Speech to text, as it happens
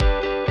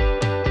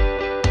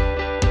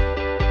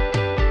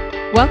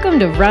Welcome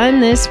to Run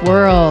This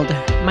World.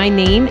 My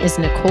name is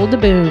Nicole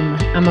DeBoom.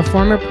 I'm a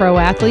former pro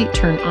athlete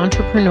turned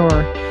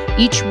entrepreneur.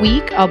 Each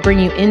week, I'll bring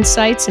you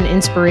insights and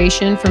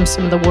inspiration from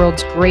some of the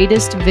world's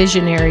greatest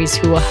visionaries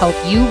who will help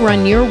you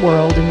run your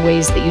world in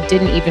ways that you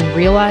didn't even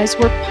realize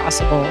were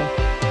possible.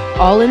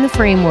 All in the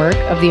framework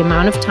of the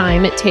amount of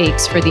time it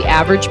takes for the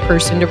average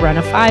person to run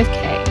a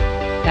 5K.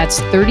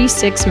 That's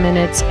 36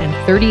 minutes and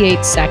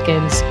 38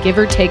 seconds, give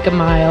or take a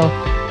mile.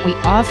 We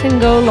often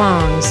go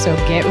long, so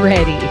get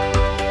ready.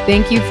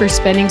 Thank you for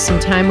spending some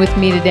time with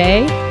me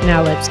today.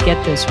 Now let's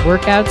get this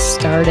workout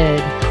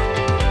started.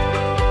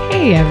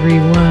 Hey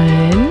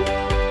everyone.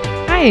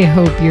 I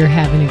hope you're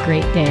having a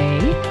great day.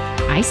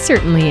 I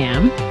certainly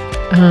am.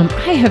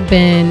 I have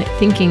been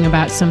thinking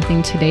about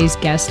something today's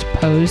guest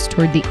posed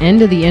toward the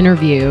end of the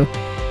interview,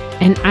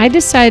 and I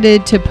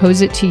decided to pose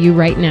it to you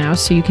right now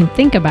so you can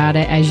think about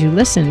it as you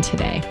listen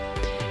today.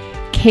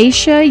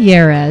 Keisha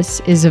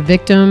Yerez is a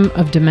victim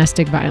of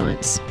domestic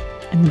violence.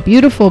 And the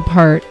beautiful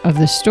part of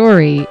the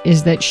story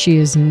is that she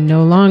is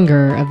no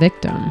longer a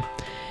victim.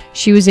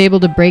 She was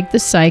able to break the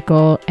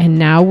cycle and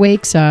now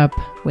wakes up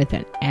with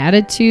an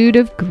attitude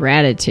of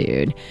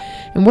gratitude.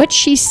 And what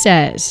she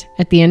says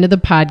at the end of the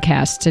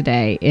podcast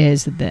today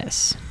is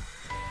this: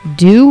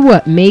 do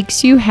what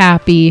makes you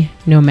happy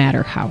no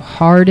matter how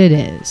hard it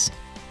is.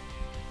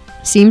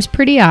 Seems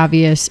pretty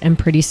obvious and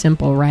pretty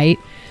simple, right?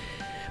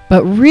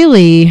 But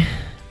really,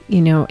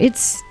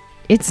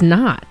 it's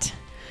not.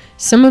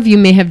 Some of you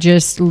may have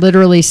just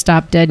literally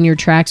stopped dead in your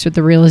tracks with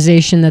the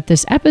realization that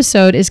this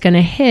episode is going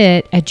to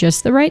hit at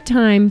just the right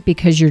time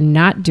because you're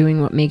not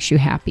doing what makes you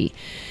happy.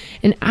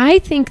 And I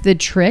think the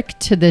trick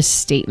to this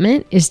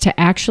statement is to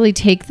actually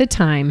take the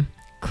time,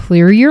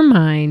 clear your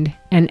mind,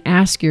 and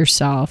ask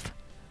yourself,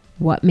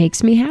 what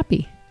makes me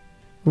happy?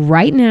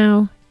 Right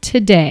now,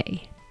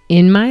 today,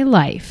 in my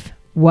life,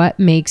 what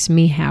makes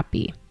me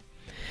happy?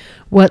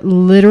 What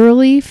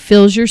literally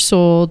fills your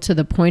soul to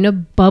the point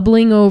of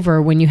bubbling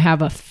over when you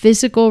have a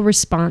physical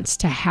response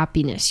to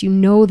happiness. You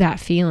know that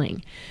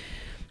feeling.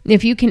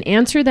 If you can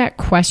answer that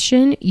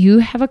question, you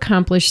have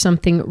accomplished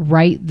something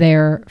right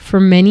there. For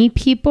many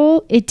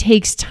people, it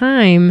takes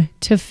time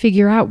to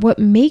figure out what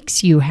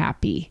makes you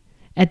happy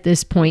at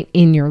this point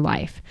in your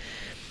life.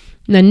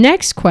 The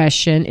next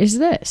question is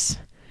this: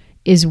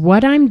 is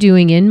what I'm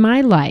doing in my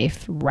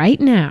life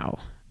right now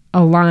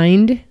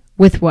aligned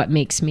with what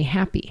makes me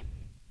happy?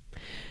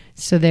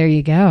 So there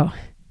you go.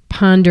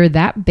 Ponder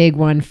that big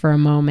one for a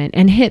moment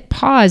and hit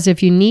pause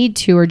if you need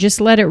to, or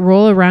just let it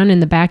roll around in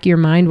the back of your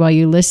mind while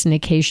you listen to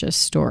Keisha's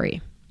story.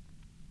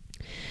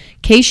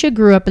 Keisha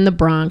grew up in the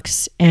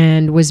Bronx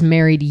and was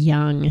married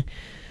young.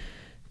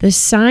 The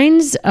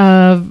signs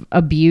of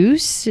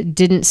abuse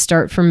didn't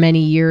start for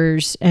many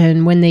years,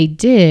 and when they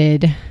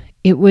did,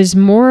 it was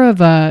more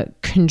of a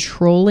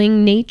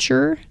controlling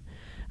nature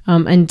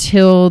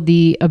until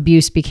the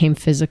abuse became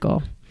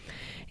physical.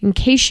 And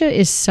Keisha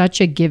is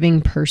such a giving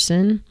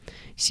person.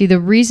 See, the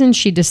reason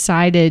she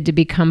decided to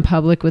become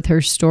public with her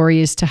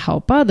story is to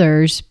help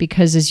others,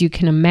 because as you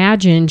can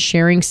imagine,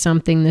 sharing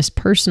something this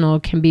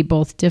personal can be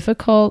both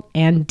difficult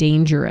and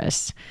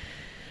dangerous.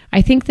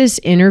 I think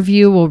this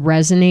interview will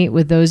resonate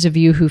with those of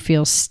you who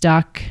feel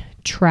stuck,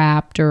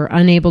 trapped, or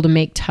unable to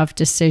make tough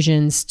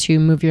decisions to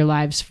move your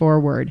lives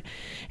forward.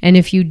 And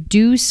if you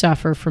do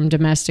suffer from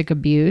domestic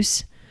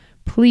abuse,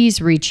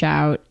 please reach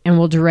out and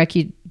we'll direct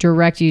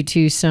you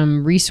to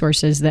some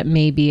resources that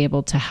may be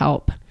able to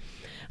help.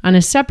 On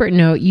a separate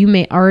note, you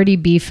may already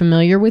be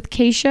familiar with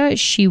Keisha.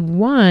 She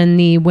won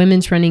the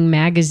Women's Running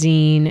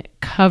Magazine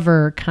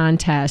cover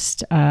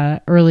contest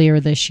earlier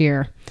this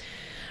year.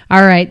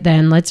 All right,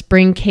 then, let's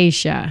bring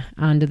Keisha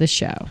onto the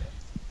show.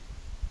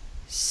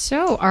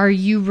 So, are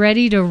you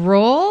ready to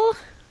roll?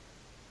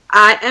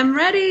 I am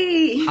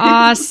ready.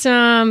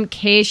 Awesome,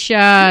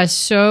 Keisha.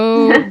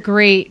 So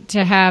great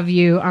to have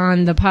you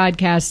on the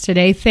podcast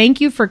today.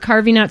 Thank you for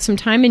carving out some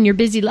time in your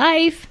busy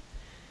life.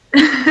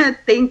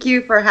 Thank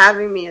you for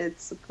having me.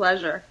 It's a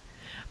pleasure.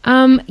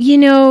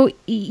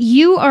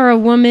 You are a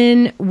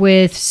woman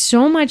with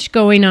so much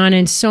going on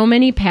and so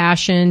many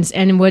passions.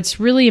 And what's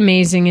really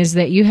amazing is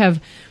that you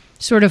have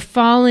sort of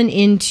fallen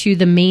into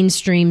the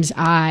mainstream's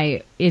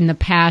eye in the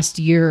past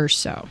year or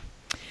so.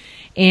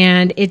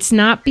 And it's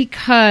not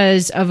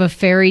because of a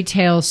fairy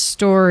tale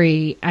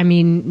story. I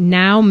mean,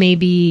 now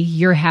maybe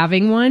you're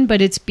having one,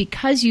 but it's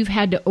because you've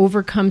had to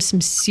overcome some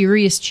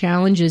serious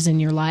challenges in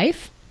your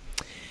life.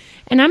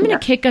 And I'm going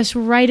to kick us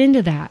right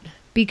into that,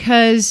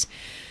 because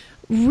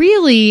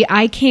really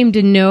I came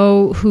to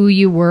know who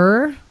you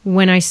were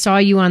when I saw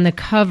you on the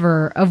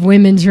cover of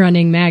Women's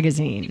Running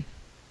Magazine.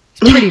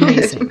 It's pretty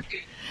amazing.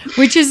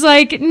 Which is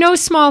like no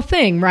small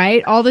thing,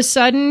 right? All of a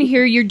sudden,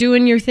 here you're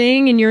doing your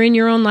thing and you're in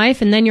your own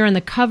life, and then you're on the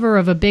cover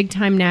of a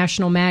big-time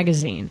national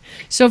magazine.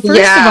 So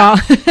first of all,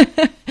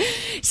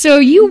 so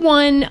you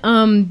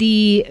won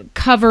the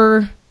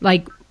cover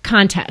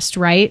contest,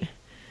 right?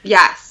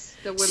 Yes,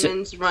 the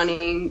Women's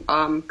Running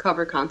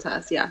cover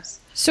contest, yes.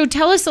 So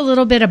tell us a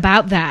little bit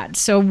about that.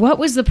 So what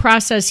was the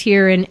process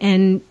here,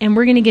 and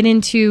we're going to get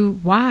into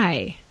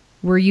why?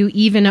 Were you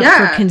even up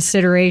for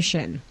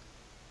consideration?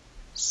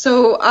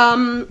 So,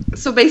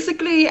 so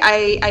basically,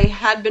 I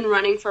had been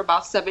running for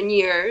about 7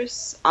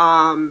 years,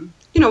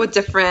 with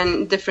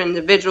different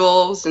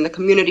individuals in the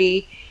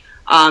community.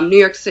 New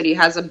York City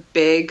has a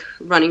big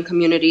running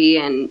community,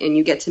 and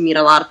you get to meet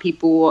a lot of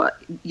people,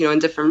 in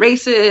different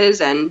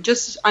races and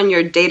just on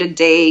your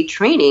day-to-day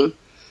training.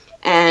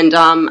 And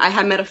I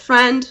had met a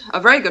friend, a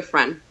very good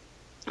friend,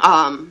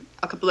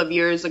 a couple of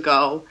years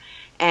ago.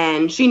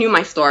 And she knew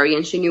my story,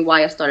 and she knew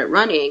why I started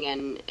running,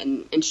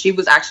 and she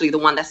was actually the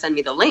one that sent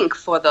me the link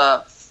for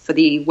the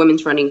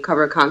women's running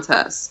cover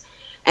contest,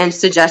 and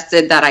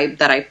suggested that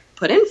I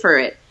put in for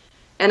it.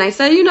 And I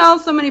said,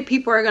 so many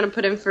people are going to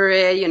put in for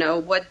it.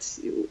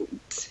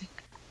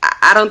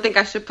 I don't think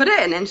I should put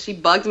in. And she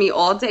bugged me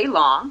all day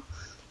long.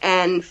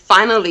 And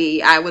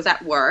finally, I was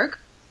at work,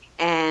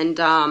 and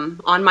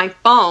on my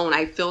phone,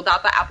 I filled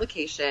out the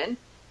application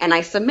and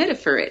I submitted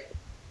for it.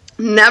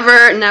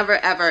 Never,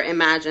 ever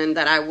imagined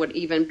that I would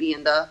even be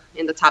in the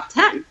top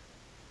 10.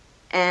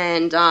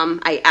 And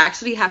I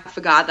actually have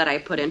forgot that I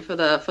put in for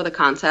the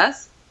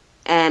contest.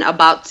 And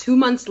about 2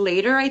 months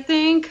later, I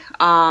think,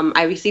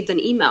 I received an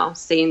email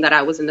saying that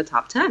I was in the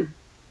top 10.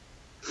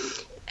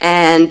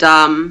 And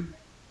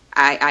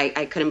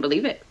I couldn't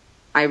believe it.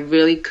 I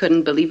really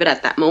couldn't believe it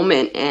at that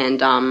moment.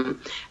 And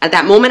at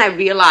that moment, I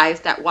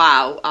realized that,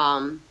 wow,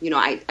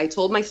 I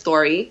told my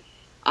story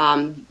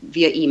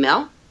via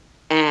email.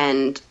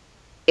 And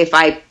if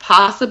I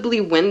possibly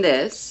win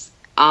this,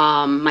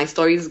 my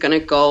story is going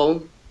to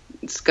go,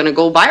 it's going to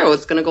go viral.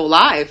 It's going to go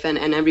live, and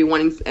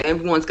everyone's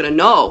going to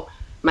know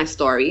my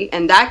story.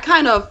 And that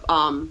kind of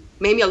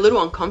made me a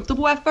little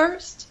uncomfortable at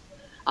first.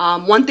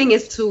 One thing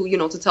is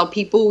to tell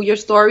people your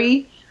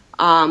story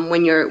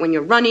when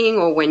you're running,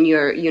 or when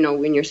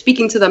you're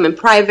speaking to them in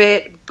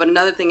private. But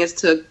another thing is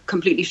to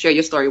completely share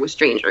your story with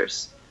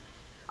strangers.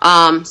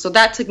 So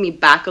that took me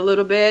back a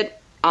little bit.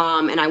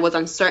 And I was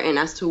uncertain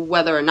as to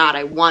whether or not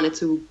I wanted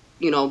to,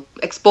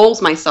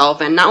 expose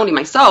myself, and not only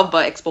myself,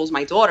 but expose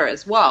my daughter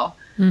as well,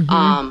 to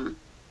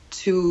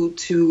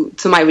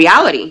my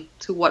reality,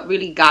 to what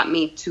really got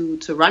me to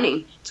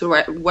running, to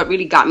what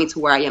really got me to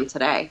where I am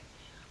today.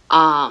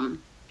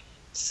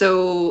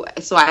 So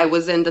I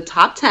was in the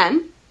top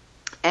 10,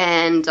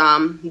 and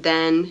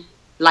then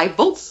live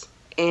votes,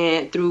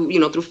 and through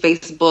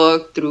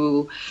Facebook,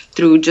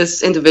 through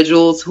just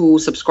individuals who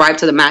subscribe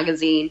to the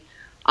magazine.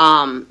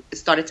 It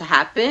started to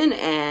happen,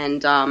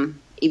 and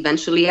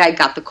eventually I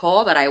got the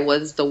call that I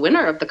was the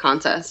winner of the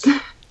contest.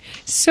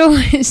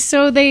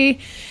 So they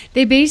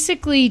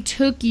basically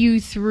took you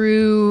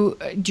through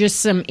just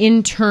some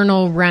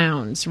internal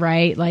rounds,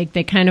 right? Like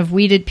they kind of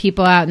weeded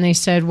people out, and they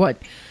said,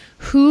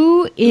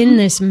 who in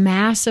this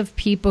mass of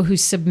people who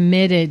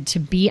submitted to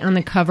be on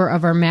the cover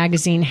of our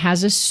magazine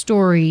has a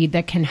story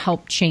that can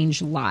help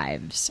change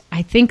lives?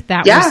 I think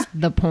that was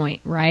the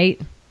point, right?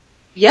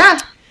 Yeah.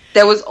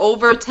 There was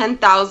over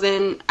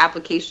 10,000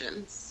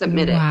 applications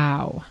submitted.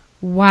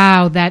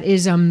 Wow, that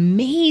is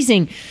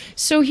amazing.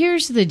 So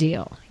here's the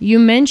deal. You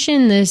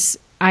mentioned this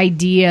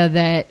idea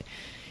that,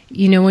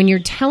 when you're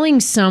telling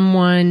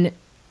someone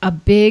a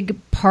big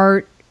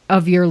part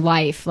of your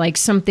life, like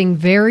something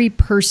very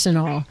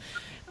personal,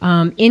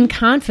 in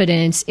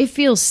confidence, it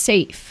feels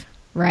safe,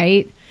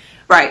 right?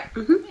 Right.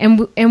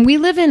 Mm-hmm. And we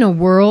live in a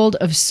world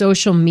of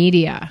social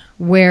media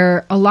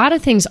where a lot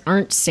of things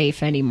aren't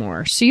safe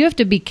anymore. So you have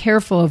to be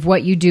careful of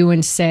what you do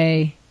and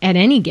say at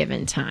any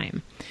given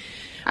time.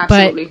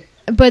 Absolutely.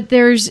 But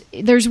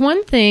there's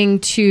one thing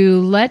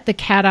to let the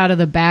cat out of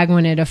the bag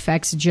when it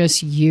affects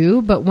just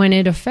you, but when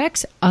it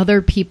affects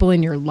other people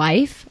in your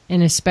life,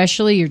 and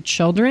especially your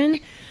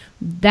children,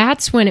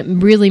 that's when it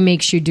really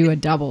makes you do a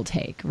double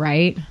take,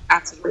 right?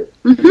 Absolutely.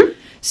 Mm-hmm.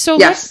 So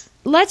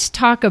let's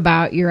talk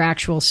about your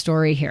actual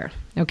story here.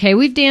 Okay,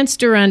 we've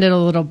danced around it a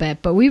little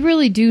bit, but we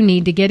really do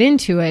need to get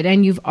into it.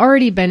 And you've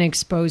already been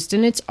exposed,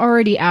 and it's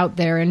already out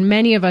there, and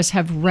many of us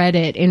have read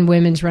it in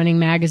Women's Running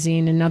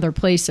Magazine and other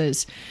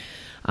places.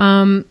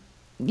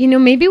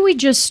 Maybe we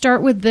just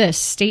start with this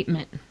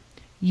statement.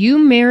 You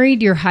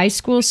married your high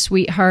school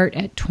sweetheart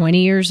at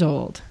 20 years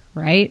old,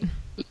 right?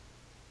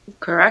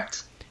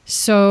 Correct.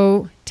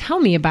 So tell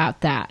me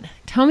about that.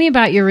 Tell me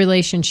about your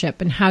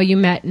relationship and how you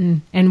met,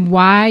 and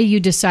why you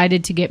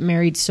decided to get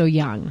married so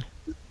young.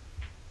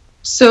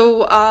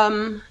 So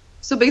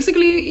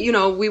basically,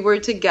 we were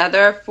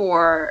together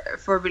for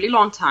a really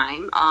long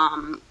time.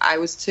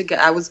 I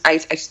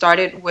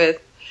started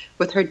with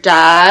her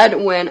dad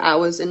when I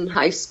was in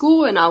high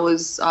school, and I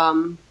was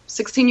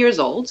 16 years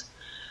old.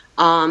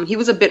 He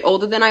was a bit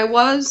older than I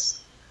was,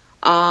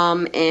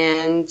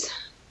 and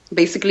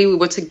basically we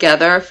were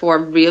together for a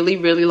really,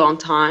 really long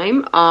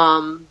time.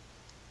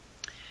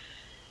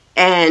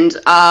 And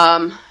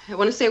I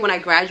want to say when I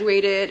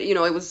graduated,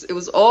 it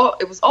was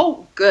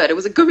all good. It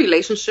was a good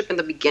relationship in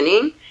the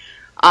beginning,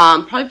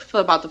 probably for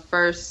about the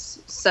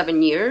first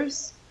 7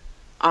 years.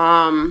 We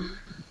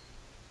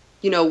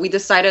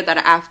decided that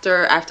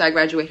after I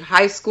graduated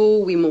high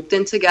school, we moved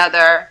in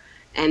together,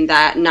 and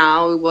that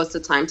now it was the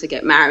time to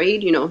get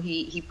married.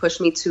 He pushed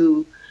me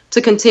to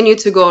to continue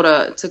to go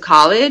to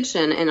college,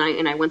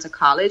 and I went to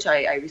college.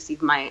 I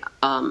received my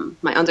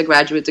my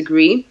undergraduate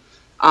degree,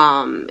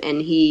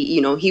 and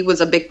he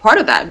was a big part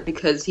of that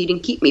because he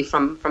didn't keep me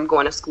from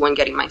going to school and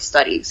getting my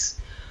studies.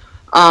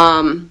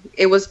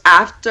 It was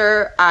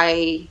after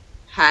I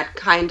had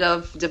kind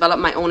of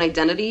developed my own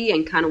identity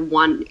and kind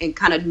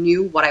of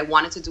knew what I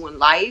wanted to do in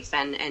life,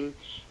 and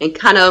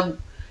kind of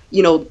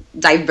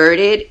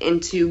diverted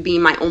into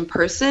being my own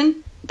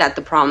person, that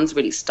the problems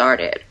really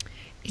started.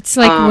 It's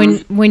like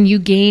when you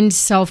gained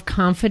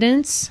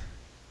self-confidence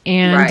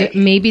and right.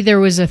 maybe there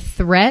was a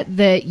threat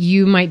that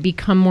you might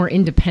become more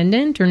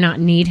independent or not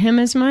need him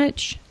as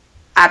much.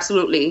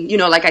 Absolutely.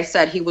 Like I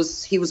said, he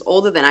was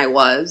older than I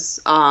was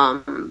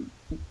by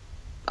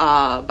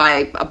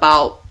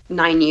about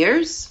 9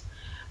 years.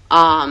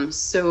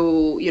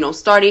 So,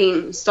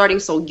 starting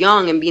so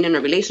young and being in a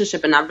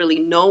relationship and not really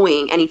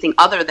knowing anything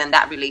other than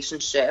that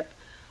relationship,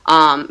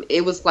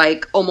 it was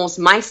like almost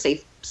my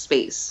safe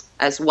space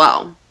as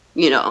well.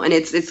 And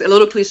it's a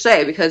little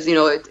cliche because,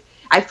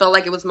 I felt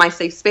like it was my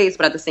safe space,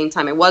 but at the same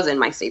time, it wasn't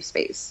my safe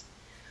space,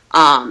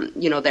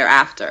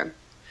 thereafter.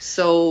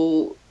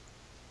 So,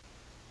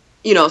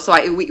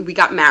 so we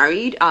got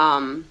married.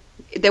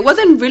 There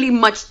wasn't really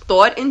much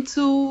thought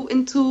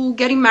into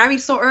getting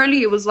married so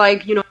early. It was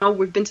like,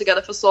 we've been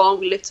together for so long,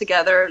 we live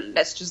together,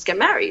 let's just get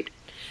married.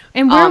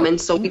 And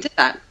so we did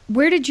that.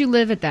 Where did you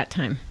live at that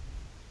time?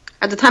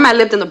 At the time, I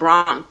lived in the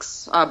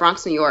Bronx,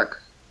 New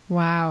York.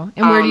 Wow.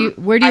 And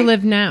where do you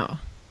live now?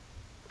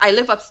 I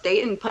live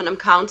upstate in Putnam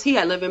County.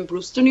 I live in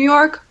Brewster, New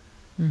York.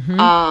 Mm-hmm.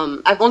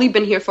 I've only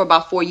been here for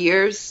about 4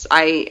 years.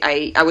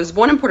 I was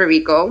born in Puerto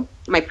Rico.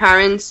 My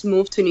parents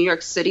moved to New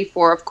York City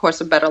for, of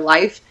course, a better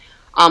life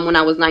when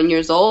I was 9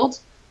 years old.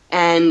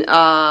 And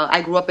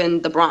I grew up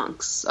in the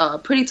Bronx, a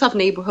pretty tough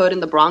neighborhood in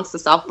the Bronx, the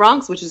South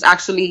Bronx, which is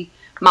actually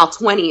mile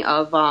 20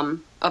 of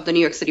the New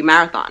York City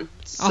Marathon.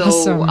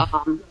 So,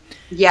 awesome.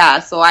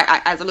 So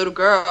I as a little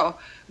girl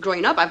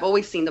growing up, I've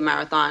always seen the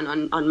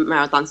marathon on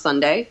Marathon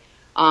Sunday.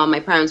 My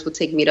parents would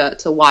take me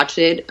to watch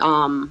it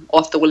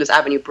off the Willis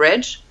Avenue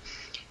Bridge.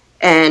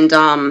 And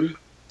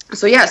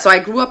so I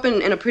grew up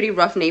in a pretty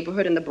rough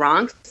neighborhood in the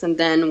Bronx. And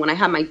then when I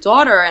had my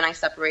daughter and I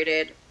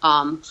separated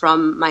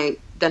from my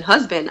then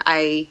husband,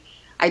 I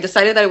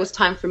decided that it was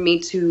time for me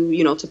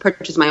to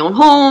purchase my own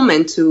home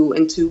and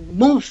to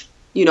move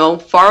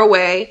far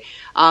away,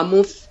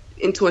 move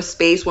into a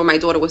space where my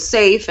daughter was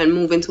safe, and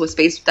move into a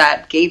space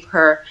that gave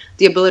her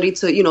the ability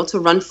to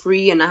run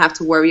free and not have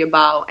to worry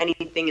about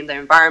anything in the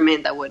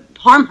environment that would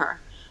harm her.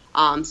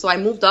 So I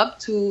moved up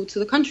to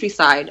the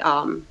countryside,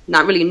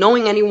 not really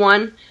knowing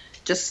anyone,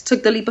 just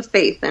took the leap of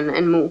faith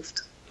and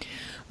moved.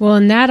 Well,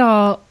 and that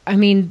all,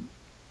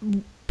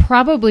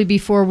 probably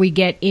before we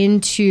get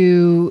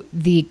into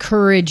the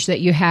courage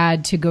that you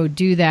had to go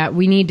do that,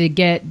 we need to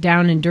get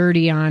down and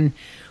dirty on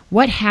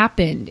what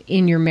happened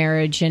in your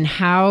marriage and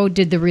how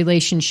did the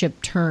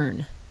relationship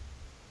turn?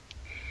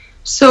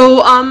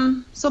 So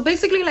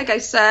basically, like I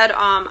said,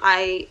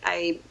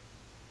 I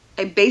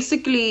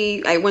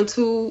went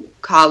to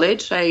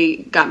college. I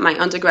got my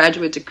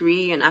undergraduate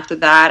degree, and after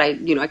that, I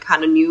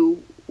kind of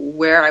knew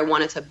where I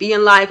wanted to be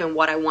in life and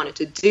what I wanted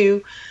to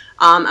do.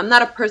 I'm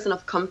not a person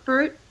of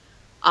comfort.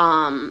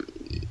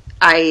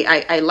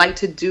 I like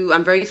to do.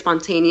 I'm very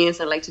spontaneous.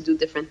 I like to do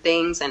different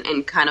things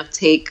and kind of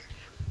take.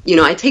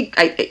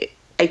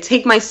 I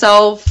take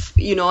myself,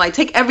 I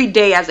take every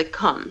day as it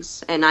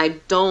comes, and I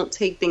don't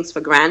take things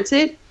for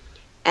granted.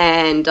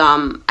 And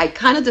I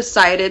kind of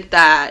decided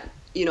that,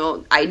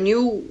 I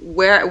knew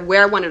where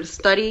I wanted to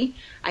study.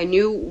 I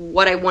knew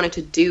what I wanted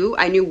to do.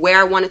 I knew where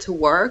I wanted to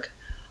work.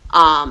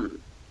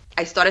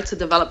 I started to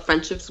develop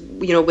friendships,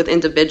 with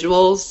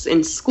individuals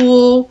in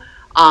school,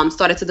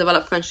 started to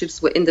develop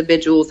friendships with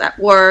individuals at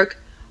work.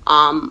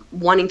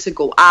 Wanting to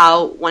go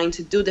out, wanting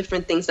to do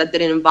different things that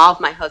didn't involve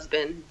my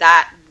husband,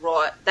 that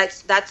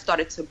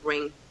started to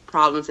bring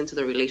problems into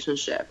the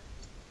relationship.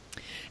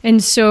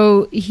 And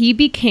so he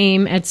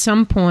became at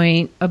some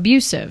point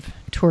abusive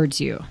towards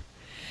you.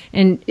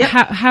 And yep.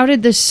 How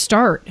did this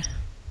start?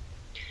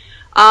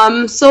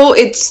 So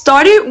it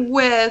started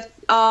with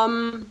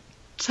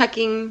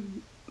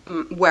checking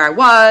where I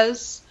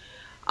was,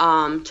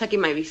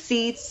 checking my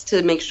receipts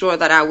to make sure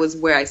that I was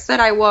where I said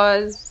I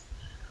was.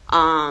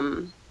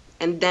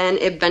 And then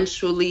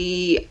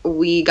eventually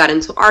we got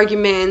into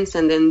arguments,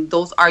 and then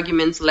those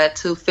arguments led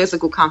to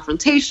physical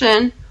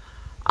confrontation.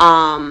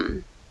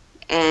 And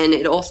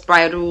it all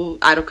spiraled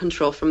out of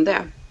control from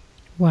there.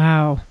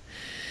 Wow.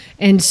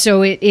 And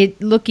so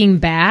it looking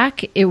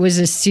back, it was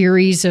a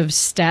series of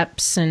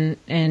steps and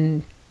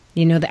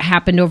that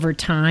happened over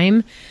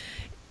time.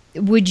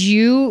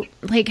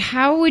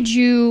 How would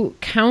you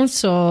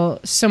counsel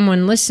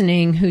someone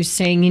listening who's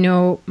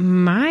saying,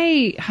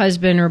 my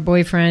husband or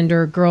boyfriend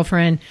or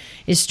girlfriend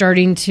is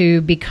starting to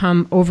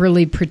become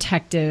overly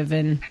protective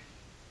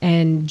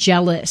and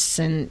jealous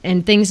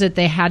and things that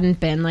they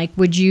hadn't been? Like,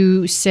 would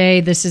you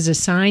say this is a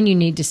sign you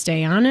need to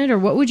stay on it, or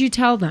what would you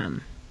tell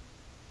them?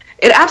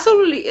 It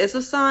absolutely is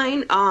a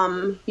sign.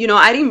 I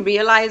didn't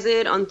realize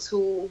it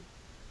until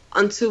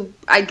until,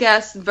 I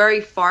guess,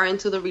 very far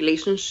into the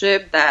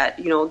relationship that,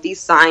 these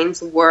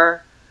signs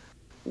were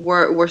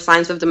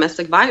signs of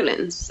domestic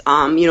violence.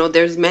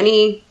 There's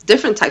many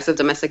different types of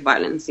domestic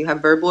violence. You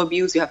have verbal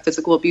abuse, you have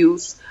physical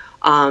abuse.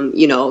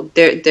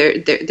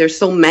 There's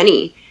so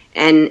many,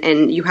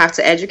 and you have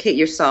to educate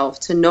yourself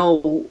to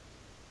know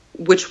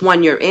which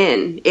one you're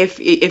in. If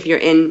you're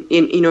in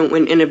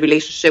a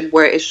relationship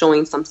where it's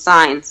showing some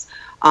signs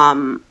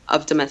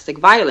of domestic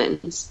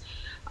violence.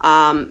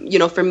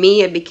 For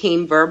me, it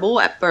became verbal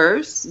at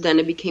first, then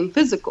it became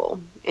physical.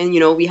 And,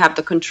 we have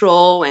the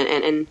control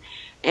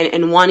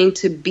and wanting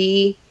to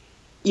be,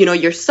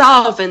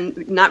 yourself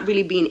and not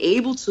really being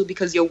able to,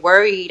 because you're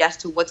worried as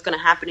to what's going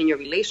to happen in your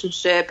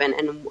relationship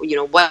and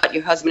what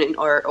your husband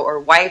or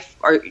wife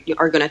are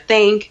going to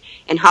think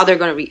and how they're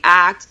going to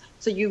react.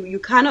 So you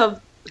kind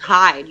of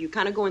hide, you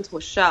kind of go into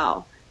a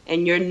shell,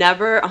 and you're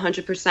never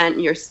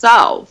 100%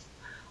 yourself.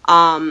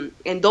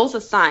 And those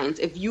are signs.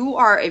 If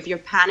you're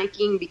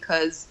panicking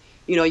because,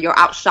 you're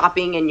out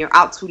shopping and you're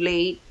out too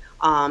late,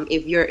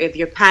 if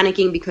you're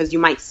panicking because you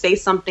might say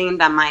something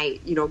that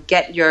might,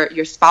 get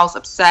your spouse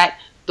upset,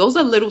 those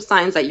are little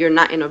signs that you're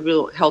not in a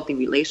real healthy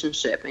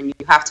relationship, and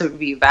you have to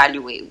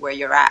reevaluate where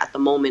you're at the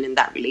moment in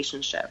that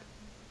relationship.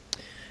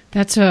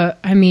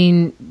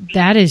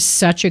 That is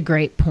such a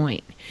great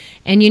point.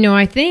 And,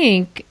 I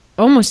think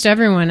almost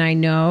everyone I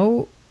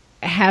know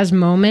has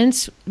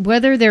moments,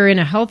 whether they're in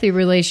a healthy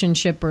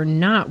relationship or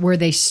not, where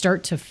they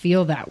start to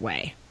feel that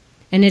way.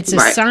 And it's a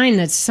sign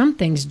that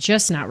something's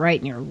just not right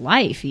in your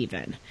life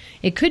even.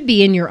 It could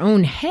be in your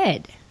own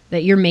head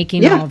that you're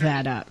making all of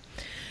that up.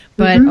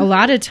 But a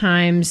lot of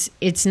times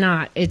it's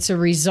not. It's a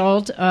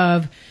result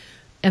of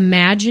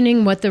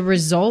imagining what the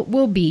result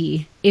will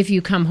be if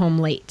you come home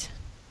late.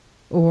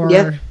 Or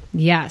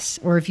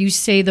or if you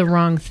say the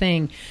wrong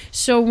thing.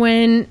 So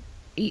when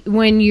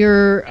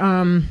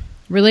your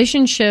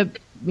relationship,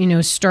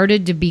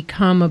 started to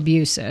become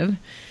abusive,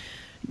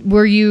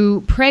 were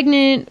you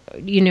pregnant?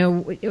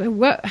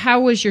 How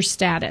was your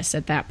status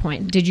at that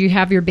point? Did you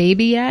have your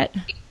baby yet?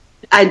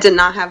 I did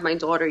not have my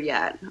daughter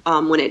yet.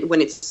 When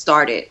it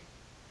started,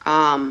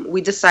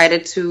 we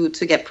decided to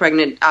get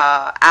pregnant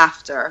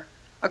after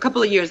a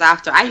couple of years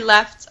after. I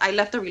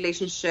left the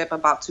relationship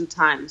about 2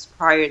 times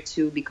prior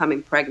to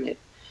becoming pregnant.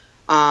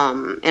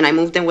 And I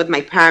moved in with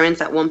my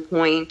parents at one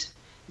point.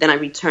 Then I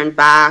returned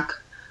back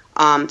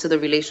to the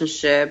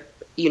relationship.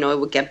 It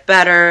would get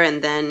better,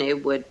 and then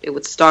it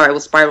would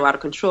spiral out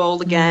of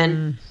control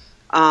again.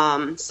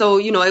 So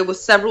it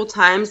was several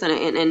times,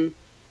 and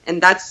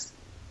that's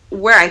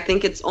where I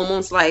think it's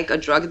almost like a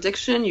drug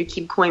addiction. You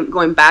keep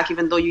going back,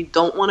 even though you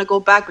don't want to go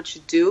back, but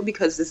you do,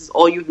 because this is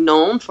all you've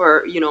known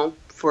for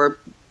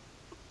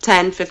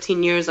 10,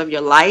 15 years of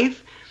your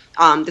life.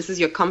 This is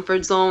your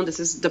comfort zone. This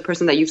is the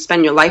person that you've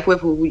spent your life with,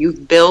 who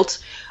you've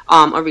built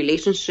a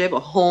relationship, a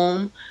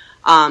home.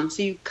 So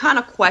you kind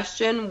of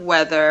question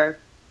whether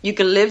you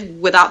can live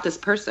without this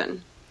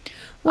person.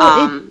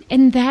 Well,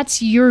 and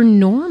that's your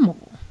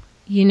normal,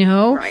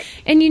 Right.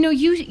 And,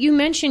 you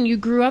mentioned you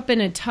grew up in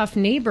a tough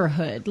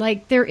neighborhood.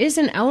 Like, there is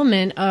an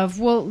element of,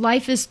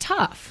 life is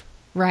tough,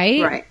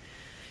 right? Right.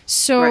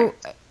 So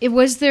it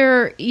was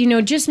there,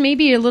 just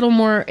maybe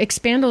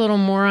expand a little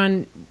more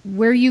on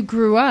where you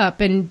grew up.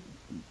 And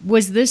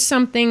was this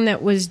something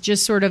that was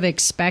just sort of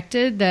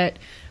expected, that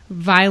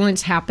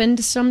violence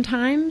happened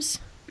sometimes?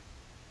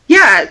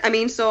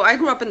 Yeah, so I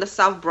grew up in the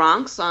South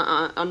Bronx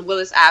on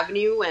Willis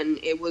Avenue, and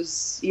it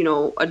was,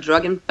 a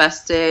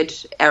drug-infested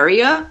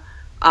area.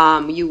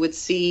 You would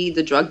see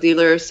the drug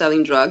dealers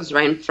selling drugs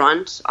right in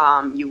front.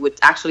 You would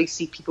actually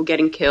see people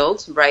getting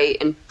killed right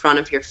in front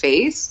of your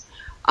face.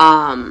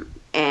 And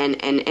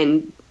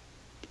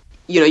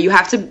you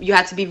had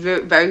to be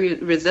very, very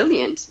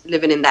resilient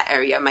living in that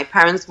area. My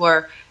parents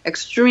were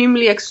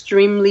extremely,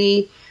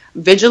 extremely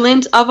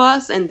vigilant of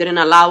us and didn't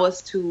allow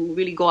us to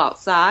really go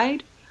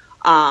outside.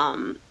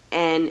 And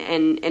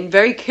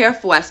very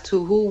careful as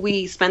to who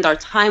we spend our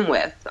time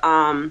with.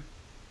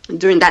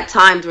 During the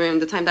time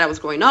that I was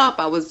growing up,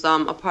 I was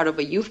a part of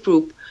a youth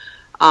group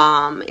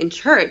in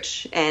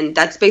church, and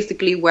that's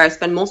basically where I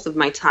spend most of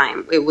my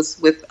time. It was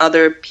with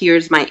other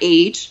peers my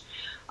age,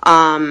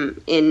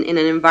 in an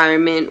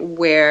environment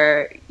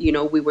where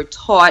we were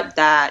taught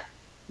that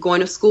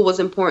going to school was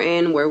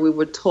important, where we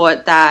were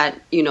taught that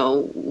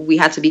we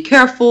had to be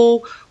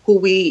careful who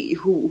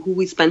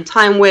we spend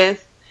time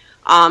with.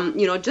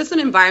 Just an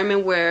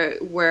environment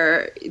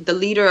where the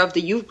leader of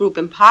the youth group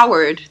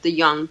empowered the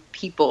young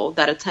people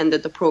that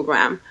attended the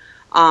program,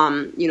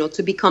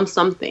 to become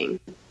something,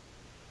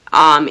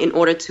 in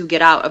order to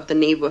get out of the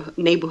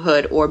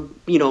neighborhood or,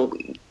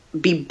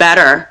 be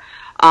better,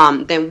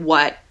 than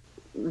what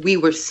we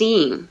were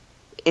seeing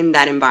in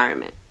that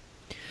environment.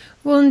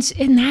 Well,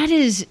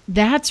 and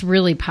that's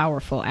really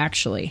powerful,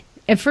 actually.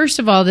 And first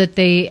of all, that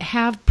they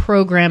have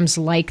programs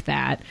like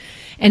that,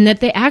 and that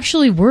they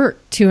actually work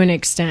to an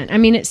extent.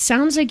 It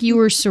sounds like you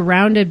were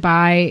surrounded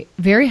by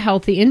very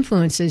healthy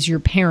influences, your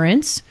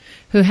parents,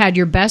 who had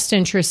your best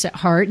interests at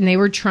heart, and they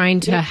were trying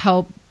to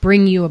help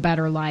bring you a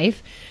better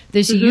life.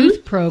 this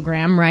youth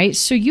program, right?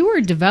 So you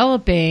were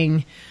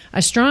developing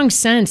a strong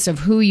sense of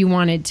who you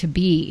wanted to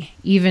be,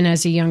 even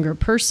as a younger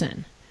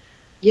person,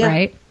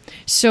 right?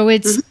 So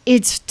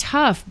it's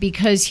tough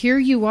because here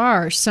you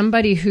are,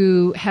 somebody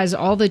who has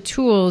all the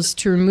tools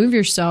to remove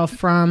yourself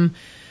from,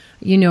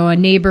 you know, a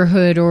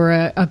neighborhood or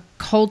a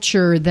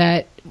culture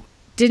that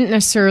didn't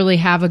necessarily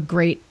have a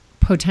great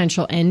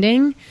potential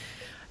ending,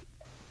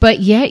 but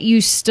yet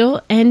you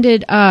still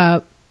ended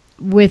up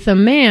with a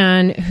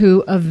man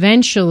who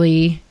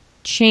eventually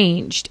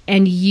changed,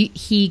 and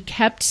he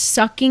kept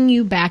sucking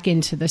you back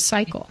into the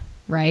cycle,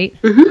 right?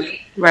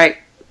 Right.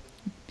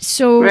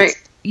 So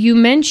you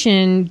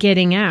mentioned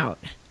getting out.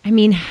 I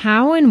mean,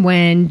 how and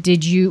when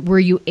were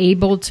you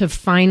able to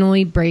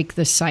finally break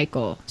the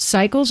cycle?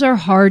 Cycles are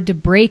hard to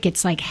break.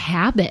 It's like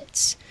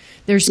habits.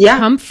 There's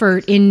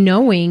comfort in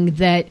knowing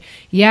that,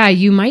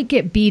 you might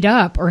get beat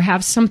up or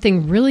have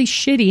something really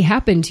shitty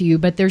happen to you,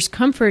 but there's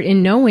comfort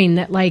in knowing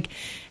that, like,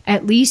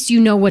 at least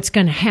you know what's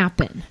going to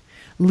happen.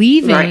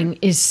 Leaving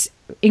is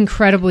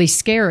incredibly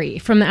scary.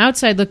 From the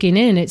outside looking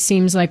in, it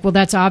seems like, well,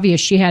 that's obvious.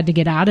 She had to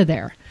get out of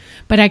there.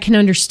 But I can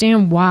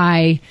understand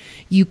why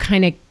you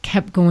kind of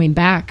kept going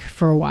back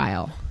for a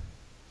while.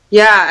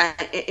 Yeah,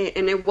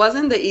 and it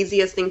wasn't the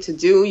easiest thing to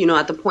do. You know,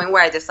 at the point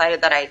where I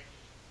decided that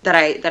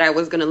I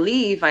was going to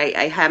leave,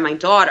 I had my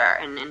daughter,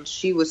 and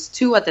she was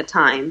 2 at the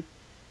time,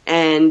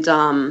 and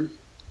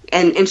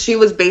she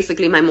was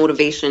basically my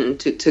motivation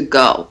to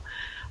go.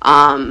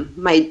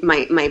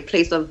 My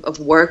place of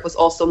work was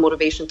also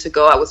motivation to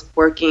go. I was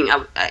working,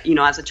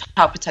 as a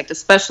child protective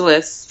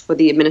specialist for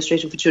the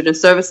Administration for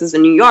Children's Services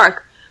in New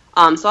York.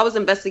 So I was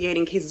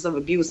investigating cases of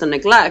abuse and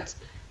neglect,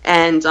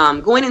 and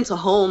going into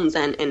homes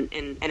and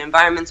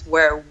environments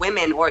where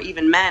women or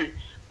even men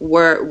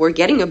were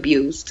getting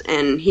abused.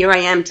 And here I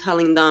am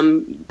telling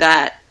them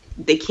that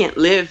they can't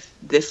live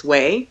this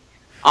way,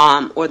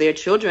 or their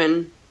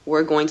children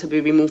were going to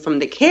be removed from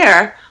the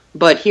care.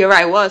 But here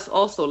I was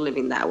also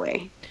living that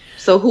way.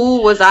 So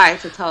who was I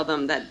to tell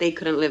them that they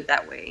couldn't live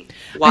that way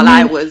while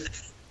I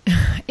was...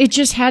 It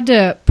just had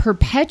to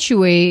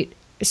perpetuate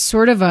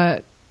sort of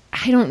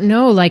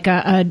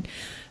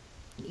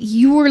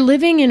you were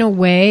living in a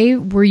way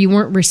where you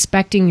weren't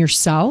respecting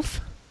yourself.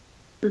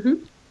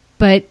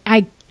 But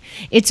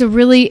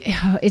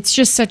it's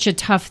just such a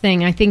tough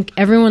thing. I think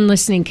everyone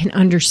listening can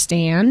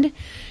understand.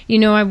 You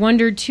know, I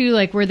wondered too,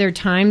 like, were there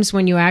times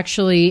when you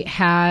actually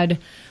had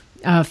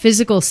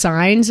physical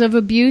signs of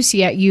abuse,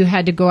 yet you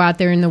had to go out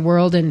there in the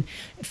world and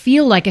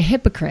feel like a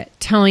hypocrite,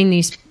 telling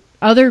these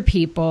other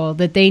people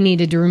that they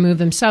needed to remove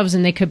themselves,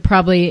 and they could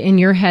probably, in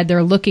your head,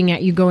 they're looking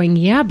at you going,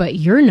 yeah, but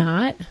you're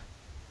not.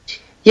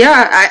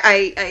 Yeah,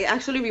 I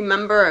actually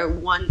remember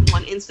one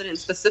incident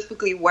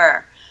specifically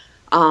where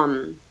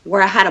I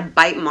had a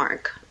bite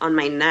mark on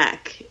my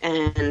neck,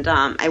 and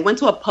I went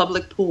to a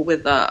public pool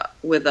with a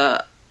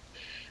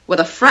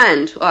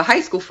friend, a high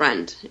school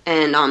friend,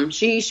 and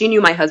she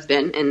knew my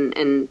husband,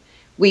 and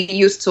we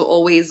used to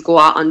always go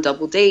out on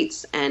double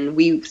dates, and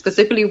we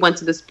specifically went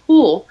to this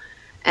pool,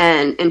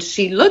 and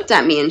she looked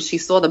at me and she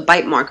saw the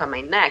bite mark on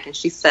my neck, and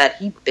she said,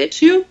 "He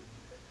bit you?"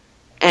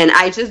 And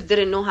I just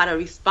didn't know how to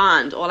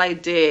respond. All I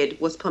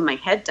did was put my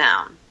head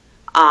down,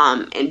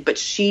 but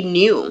she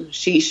knew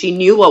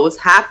what was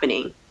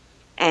happening,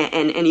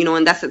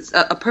 and that's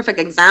a perfect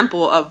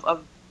example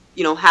of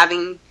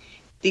having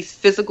these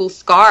physical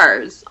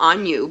scars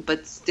on you,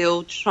 but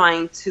still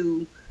trying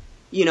to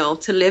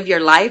live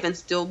your life and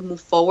still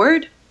move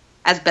forward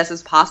as best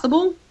as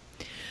possible.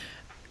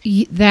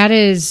 That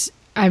is,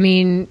 I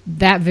mean,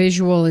 that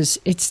visual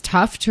it's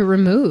tough to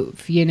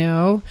remove, you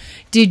know?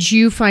 Did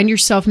you find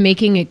yourself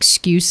making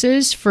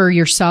excuses for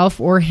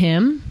yourself or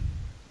him?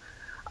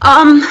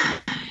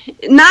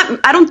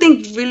 I don't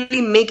think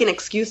really making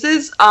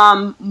excuses,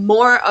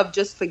 more of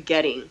just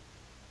forgetting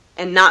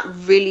and not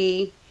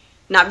really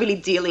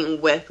dealing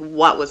with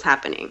what was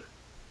happening.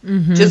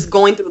 Just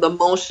going through the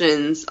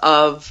motions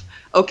of,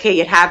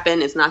 okay, it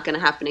happened, it's not going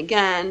to happen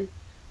again.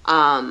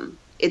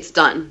 It's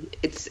done.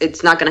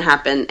 It's not going to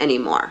happen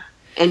anymore.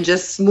 And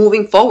just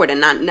moving forward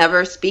and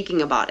never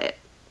speaking about it.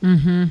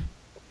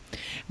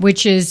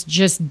 Which is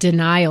just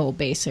denial,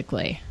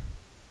 basically.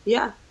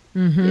 Yeah.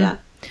 Yeah.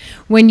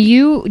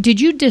 Did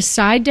you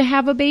decide to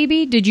have a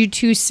baby? Did you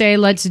two say,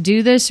 let's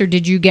do this, or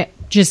did you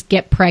just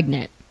get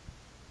pregnant?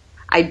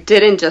 I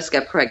didn't just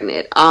get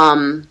pregnant.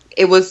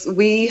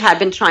 We had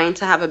been trying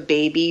to have a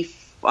baby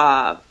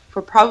for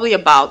probably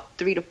about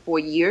 3 to 4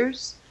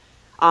 years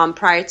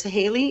prior to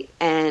Haley,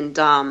 and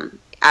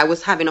I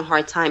was having a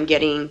hard time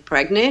getting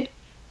pregnant.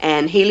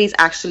 And Haley's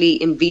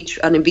actually an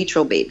in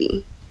vitro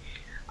baby.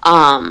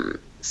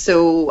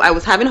 So I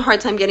was having a hard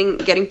time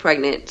getting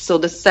pregnant. So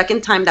the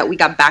second time that we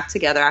got back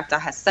together after I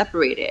had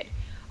separated,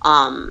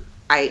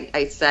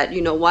 I said,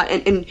 you know what?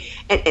 And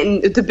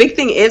the big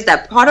thing is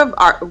that part of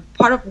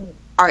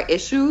our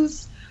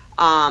issues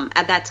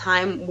at that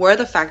time were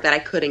the fact that I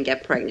couldn't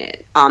get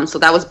pregnant. So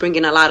that was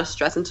bringing a lot of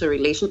stress into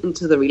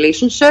the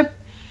relationship.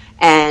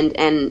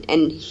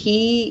 And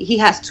he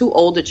has 2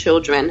 older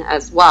children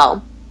as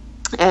well.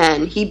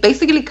 and he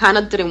basically kind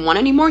of didn't want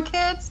any more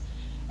kids.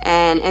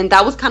 And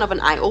that was kind of an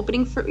eye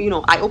opener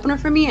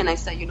for me. And I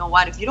said, you know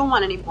what, if you don't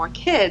want any more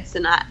kids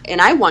and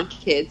I want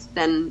kids,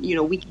 then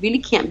we really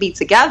can't be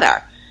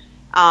together.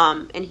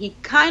 And he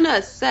kind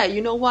of said,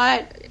 you know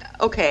what,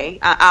 okay,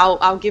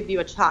 I'll give you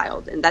a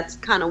child. And that's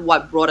kind of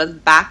what brought us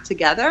back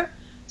together.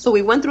 So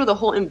we went through the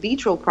whole in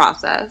vitro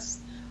process,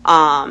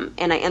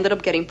 and I ended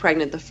up getting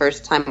pregnant the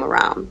first time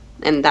around.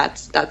 And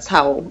that's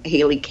how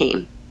Haley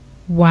came.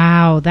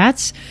 Wow,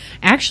 that's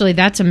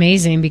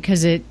amazing,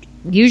 because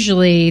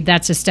usually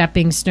that's a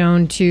stepping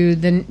stone to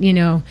the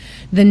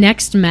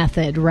next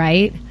method,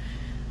 right?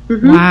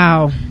 Mm-hmm.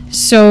 Wow.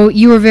 So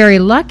you were very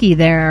lucky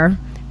there,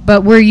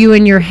 but were you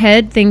in your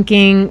head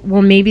thinking,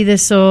 well, maybe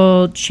this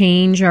will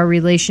change our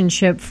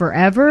relationship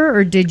forever,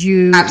 or did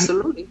you?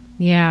 Absolutely.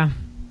 Yeah.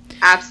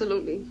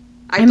 Absolutely.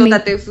 I thought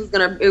that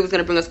it was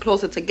gonna bring us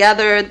closer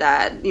together,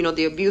 that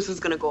the abuse was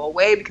gonna go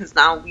away, because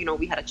now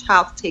we had a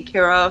child to take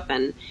care of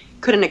and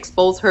couldn't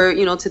expose her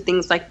to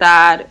things like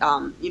that,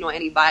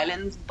 any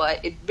violence.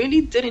 But it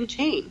really didn't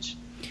change.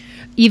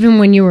 Even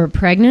when you were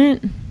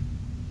pregnant?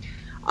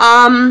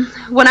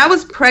 When I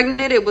was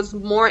pregnant, it was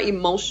more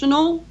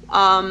emotional.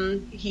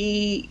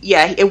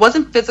 It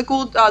wasn't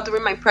physical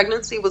during my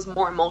pregnancy. It was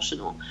more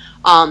emotional.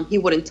 He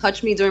wouldn't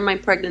touch me during my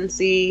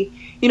pregnancy.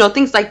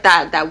 Things like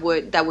that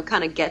would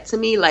kind of get to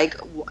me. Like,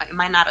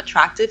 am I not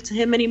attractive to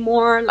him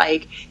anymore?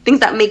 Like, things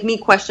that make me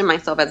question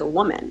myself as a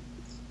woman.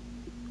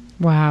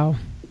 Wow.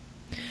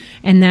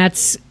 And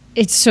it's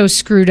so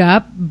screwed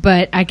up,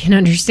 but I can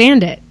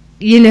understand it.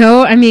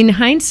 I mean,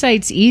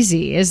 hindsight's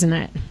easy, isn't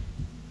it?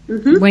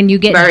 Mm-hmm. When you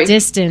get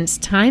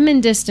time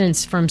and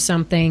distance from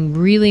something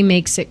really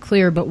makes it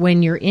clear, but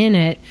when you're in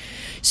it.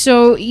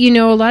 So,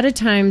 a lot of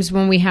times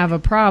when we have a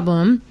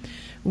problem,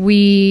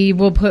 we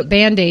will put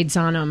Band-Aids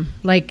on them,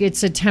 like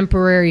it's a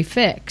temporary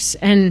fix.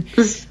 And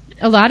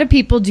a lot of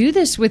people do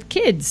this with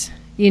kids.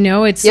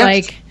 It's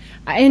like,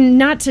 and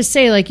not to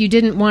say like you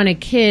didn't want a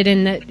kid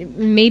and that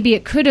maybe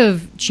it could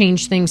have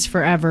changed things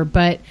forever,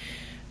 but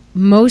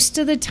most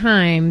of the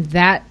time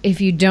that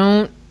if you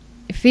don't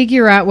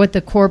figure out what the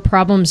core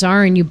problems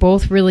are and you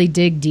both really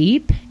dig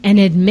deep and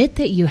admit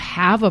that you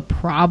have a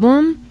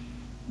problem,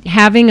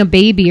 having a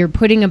baby or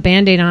putting a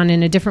Band-Aid on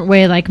in a different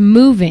way, like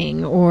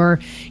moving or,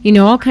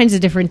 all kinds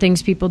of different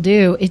things people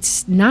do,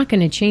 it's not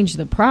going to change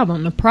the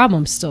problem. The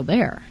problem's still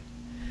there.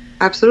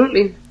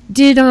 Absolutely.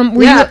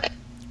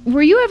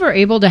 Were you ever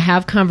able to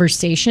have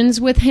conversations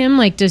with him?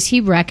 Like, does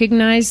he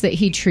recognize that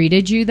he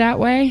treated you that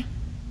way?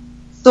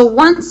 So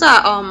once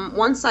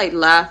I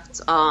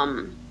left,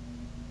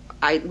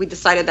 we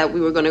decided that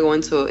we were going to go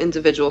into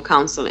individual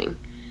counseling,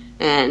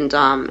 and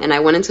I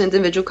went into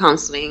individual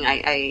counseling.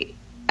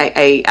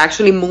 I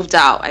actually moved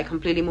out. I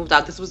completely moved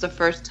out. This was the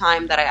first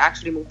time that I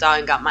actually moved out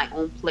and got my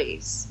own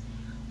place.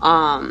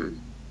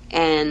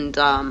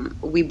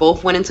 We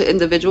both went into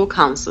individual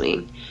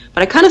counseling,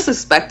 but I kind of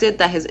suspected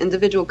that his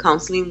individual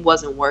counseling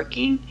wasn't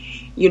working.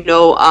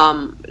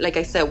 Like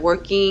I said,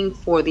 working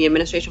for the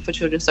Administration for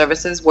Children's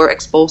Services, we're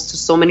exposed to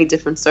so many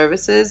different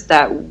services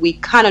that we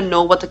kind of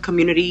know what the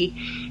community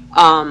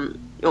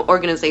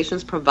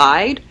organizations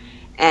provide.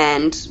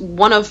 And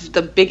one of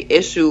the big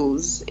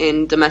issues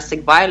in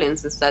domestic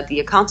violence is that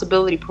the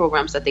accountability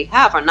programs that they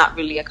have are not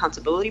really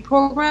accountability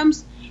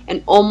programs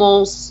and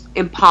almost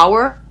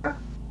empower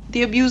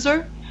the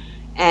abuser.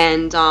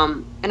 And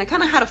I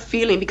kind of had a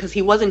feeling, because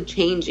he wasn't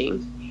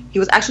changing, he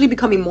was actually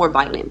becoming more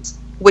violent,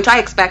 which I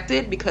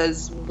expected,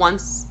 because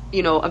once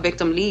a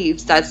victim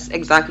leaves, that's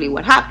exactly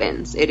what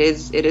happens. It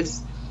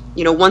is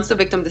once the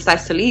victim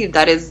decides to leave,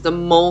 that is the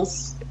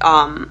most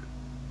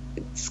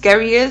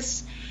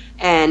scariest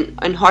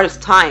and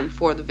hardest time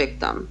for the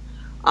victim,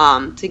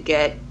 to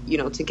get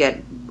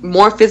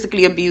more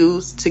physically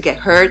abused, to get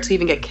hurt, to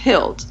even get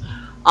killed.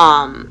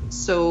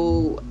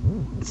 So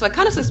I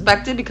kind of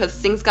suspected, because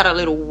things got a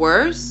little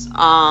worse.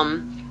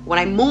 When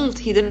I moved,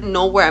 he didn't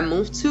know where I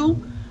moved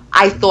to.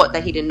 I thought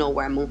that he didn't know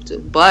where I moved to.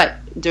 But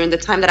during the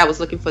time that I was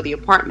looking for the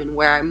apartment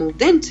where I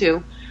moved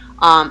into,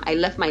 I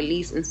left my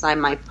lease inside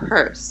my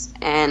purse.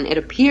 And it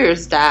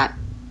appears that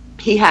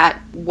he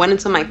went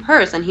into my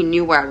purse and he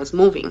knew where I was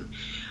moving.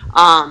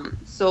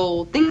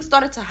 So things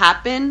started to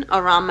happen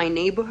around my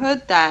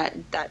neighborhood that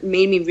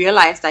made me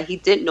realize that he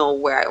did know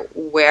where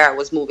I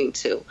was moving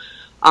to.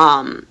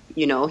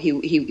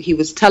 He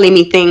was telling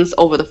me things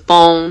over the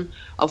phone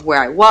of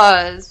where I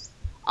was,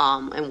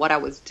 and what I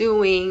was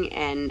doing,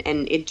 and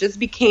it just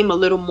became a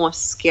little more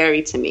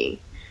scary to me.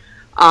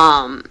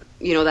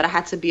 That I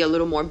had to be a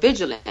little more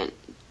vigilant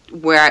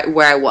where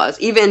I was.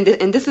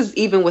 And this is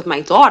even with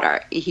my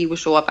daughter. He would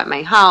show up at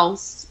my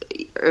house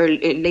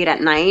late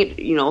at night,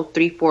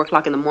 3, 4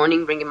 o'clock in the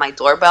morning, ringing my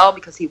doorbell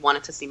because he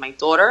wanted to see my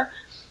daughter.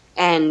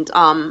 And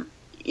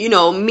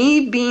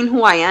me being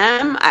who I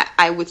am,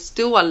 I would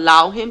still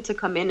allow him to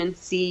come in and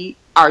see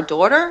our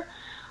daughter.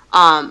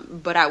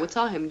 But I would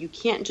tell him, you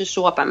can't just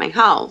show up at my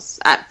house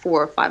at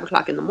 4 or 5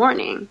 o'clock in the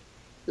morning.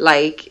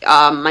 Like,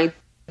 my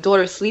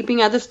daughter's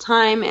sleeping at this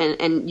time,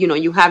 and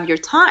you have your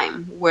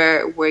time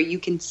where you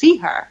can see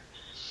her.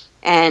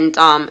 and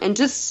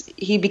just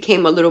he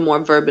became a little more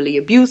verbally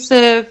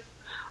abusive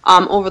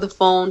over the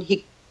phone.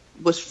 He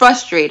was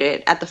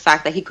frustrated at the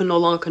fact that he could no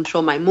longer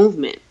control my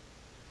movement.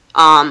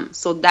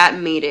 So that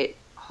made it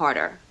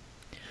harder.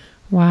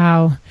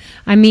 Wow.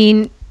 I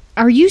mean,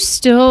 are you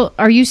still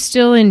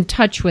in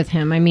touch with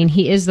him? I mean,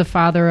 he is the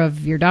father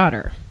of your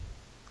daughter.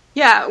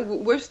 Yeah,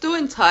 we're still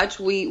in touch.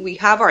 We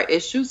have our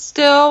issues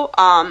still.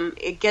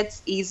 It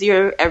gets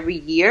easier every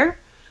year,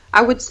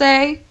 I would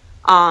say.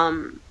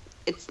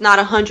 It's not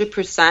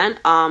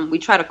 100%. We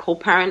try to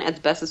co-parent as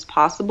best as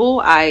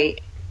possible.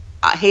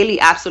 Haley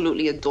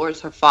absolutely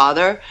adores her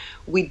father.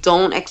 We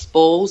don't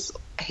expose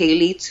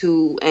Haley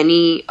to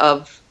any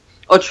of,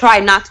 or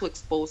try not to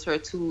expose her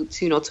to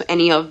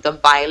any of the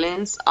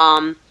violence.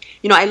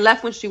 I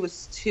left when she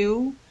was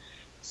 2.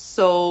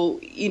 So,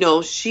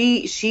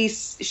 she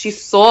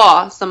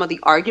saw some of the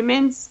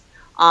arguments.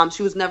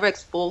 She was never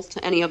exposed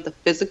to any of the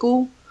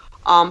physical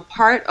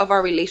part of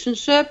our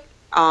relationship.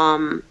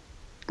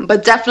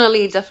 But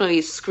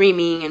definitely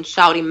screaming and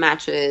shouting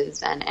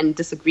matches and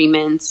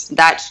disagreements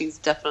that she's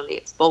definitely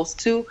exposed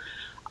to.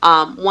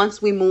 Once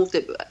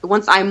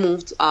I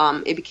moved,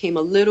 it became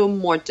a little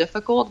more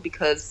difficult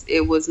because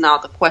it was now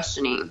the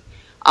questioning,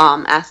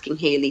 asking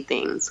Haley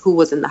things, who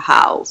was in the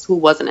house, who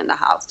wasn't in the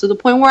house, to the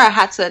point where I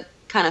had to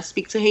kind of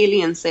speak to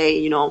Haley and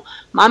say,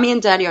 mommy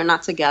and daddy are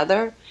not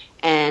together,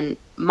 and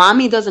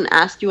mommy doesn't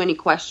ask you any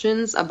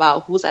questions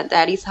about who's at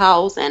daddy's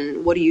house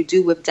and what do you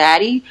do with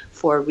daddy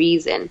for a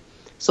reason.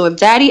 So if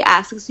daddy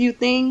asks you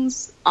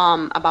things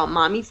about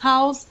mommy's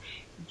house,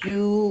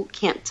 you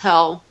can't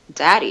tell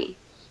daddy.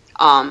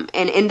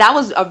 And that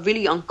was a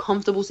really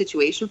uncomfortable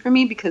situation for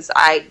me because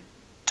I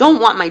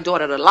don't want my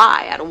daughter to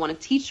lie. I don't want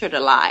to teach her to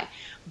lie.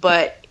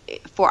 But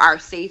for our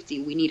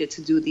safety,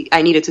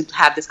 I needed to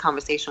have this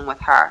conversation with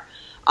her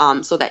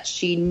so that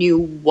she knew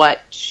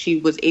what she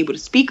was able to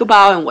speak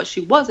about and what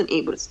she wasn't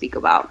able to speak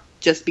about,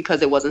 just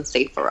because it wasn't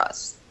safe for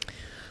us.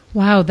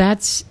 Wow,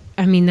 that's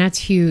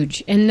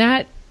huge.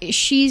 And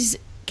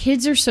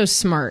kids are so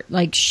smart.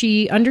 Like,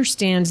 she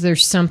understands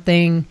there's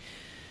something,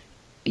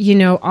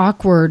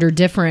 awkward or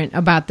different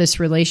about this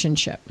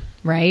relationship,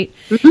 right?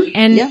 Mm-hmm.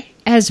 And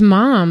as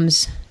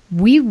moms,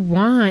 we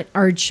want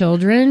our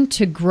children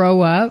to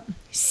grow up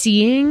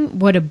seeing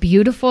what a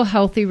beautiful,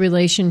 healthy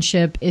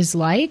relationship is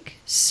like,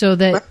 so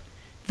that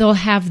they'll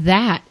have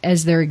that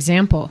as their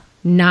example,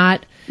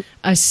 not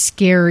a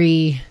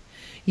scary,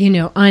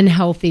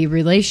 unhealthy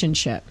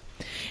relationship.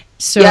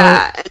 So,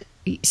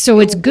 So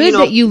it's good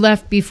that you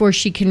left before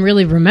she can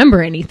really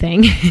remember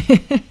anything.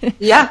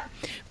 Yeah.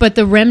 But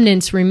the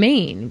remnants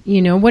remain.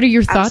 What are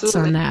your thoughts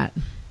Absolutely. on that?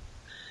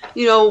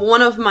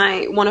 One of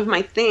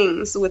my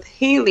things with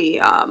Haley,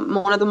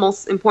 one of the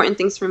most important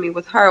things for me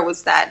with her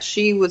was that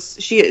she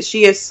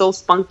is so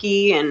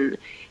spunky and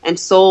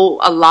so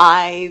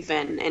alive,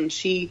 and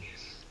she,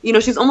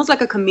 she's almost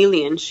like a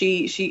chameleon.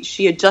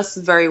 She adjusts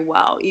very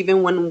well.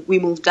 Even when we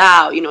moved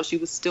out, she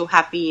was still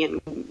happy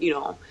and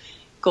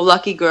go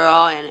lucky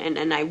girl,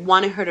 and I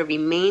wanted her to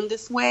remain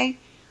this way.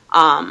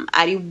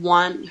 I didn't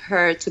want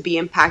her to be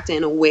impacted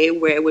in a way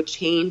where it would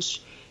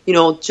change,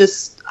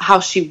 just how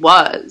she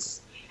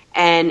was.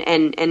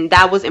 And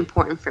that was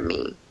important for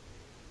me.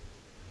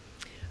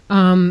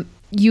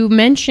 You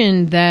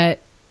mentioned that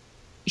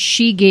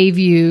she gave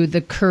you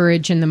the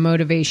courage and the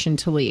motivation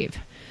to leave.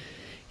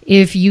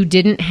 If you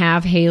didn't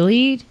have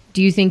Haley,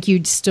 do you think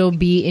you'd still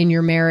be in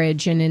your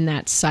marriage and in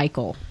that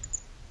cycle?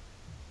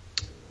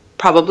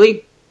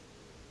 Probably.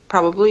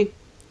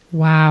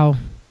 Wow.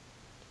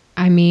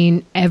 I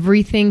mean,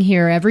 everything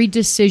here, every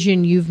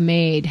decision you've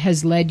made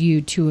has led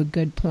you to a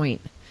good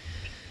point.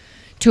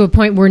 To a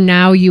point where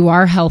now you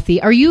are healthy.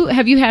 Have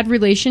you had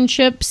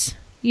relationships,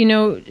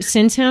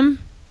 since him?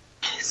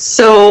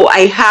 So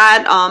I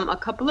had a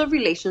couple of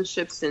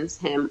relationships since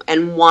him,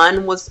 and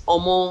one was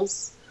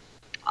almost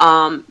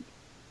after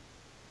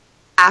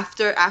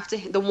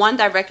the one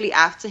directly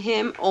after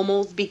him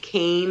almost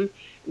became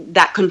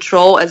that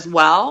control as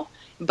well.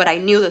 But I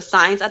knew the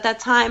signs at that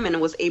time and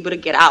was able to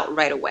get out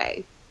right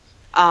away.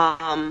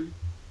 And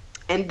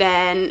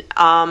then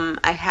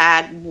I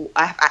had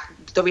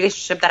the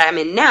relationship that I'm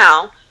in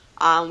now,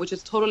 which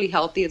is totally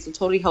healthy. It's a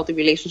totally healthy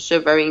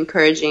relationship, very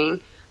encouraging.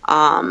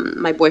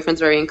 My boyfriend's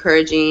very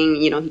encouraging.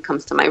 He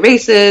comes to my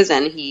races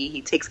and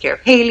he takes care of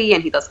Haley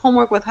and he does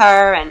homework with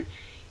her, and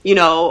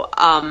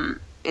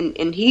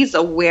and he's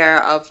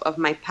aware of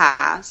my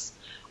past.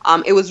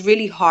 It was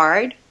really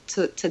hard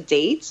to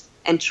date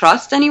and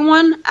trust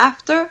anyone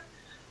after.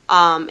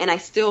 And I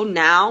still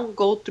now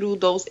go through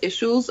those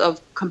issues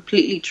of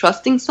completely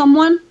trusting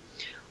someone,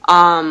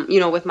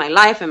 with my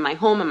life and my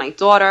home and my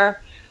daughter,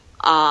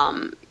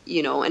 and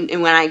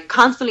when I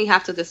constantly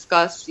have to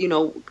discuss,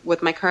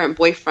 with my current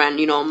boyfriend,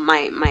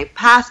 my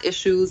past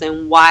issues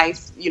and why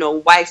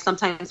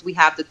sometimes we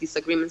have the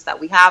disagreements that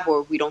we have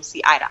or we don't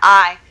see eye to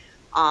eye,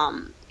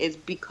 is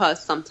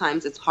because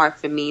sometimes it's hard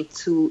for me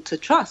to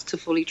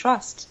fully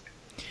trust.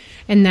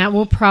 And that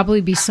will probably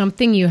be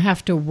something you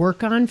have to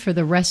work on for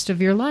the rest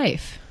of your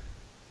life.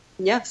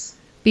 Yes.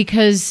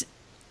 Because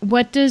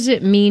what does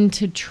it mean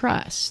to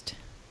trust?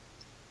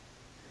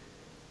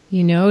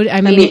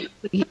 I mean,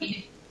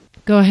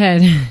 go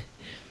ahead.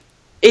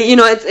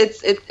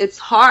 It's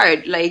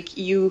hard. Like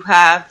you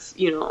have,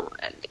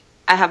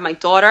 I have my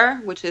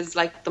daughter, which is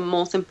like the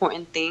most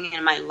important thing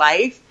in my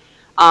life.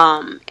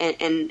 And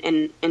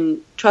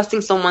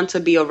trusting someone to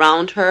be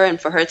around her and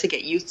for her to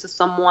get used to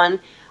someone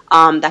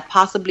that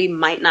possibly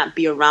might not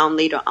be around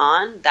later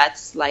on.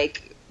 That's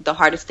like the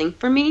hardest thing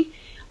for me.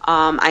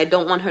 I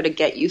don't want her to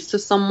get used to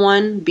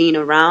someone being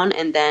around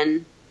and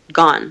then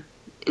gone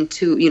in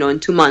 2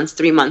 months,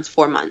 3 months,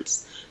 4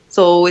 months.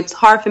 So it's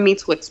hard for me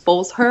to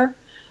expose her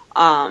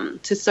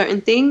to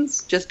certain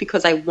things just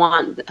because I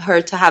want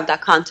her to have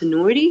that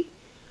continuity.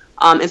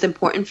 It's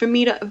important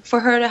for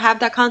her to have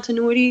that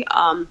continuity.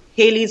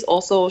 Haley's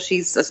also,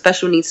 she's a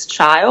special needs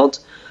child.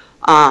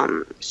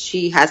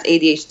 She has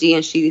ADHD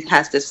and she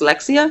has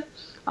dyslexia.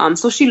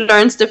 So she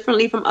learns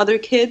differently from other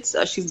kids.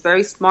 She's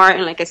very smart.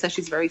 And like I said,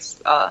 she's very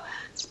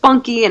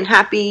spunky and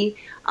happy.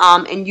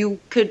 And you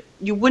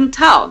wouldn't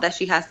tell that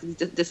she has these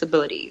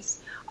disabilities.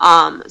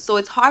 So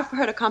it's hard for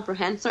her to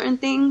comprehend certain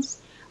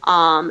things.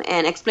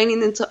 And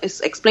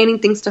explaining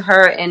things to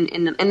her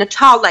in a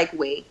childlike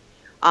way.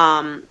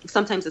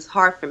 Sometimes it's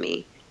hard for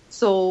me.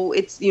 So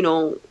it's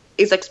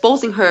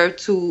exposing her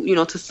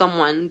to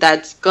someone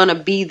that's gonna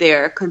be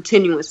there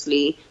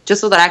continuously,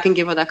 just so that I can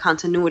give her that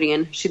continuity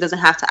and she doesn't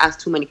have to ask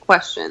too many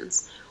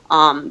questions.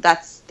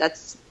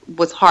 That's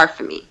what's hard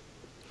for me.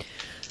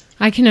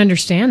 I can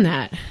understand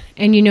that.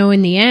 And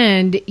in the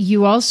end,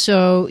 you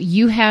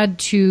had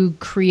to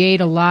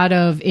create a lot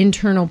of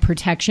internal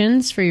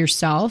protections for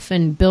yourself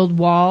and build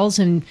walls.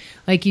 And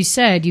like you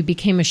said, you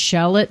became a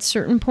shell at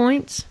certain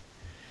points.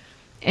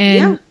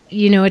 And,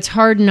 it's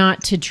hard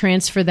not to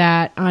transfer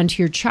that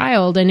onto your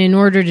child. And in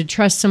order to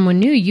trust someone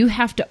new, you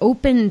have to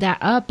open that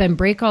up and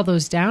break all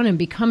those down and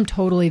become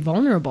totally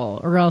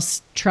vulnerable, or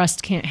else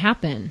trust can't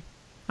happen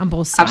on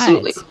both sides.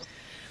 Absolutely.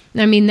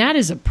 I mean, that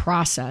is a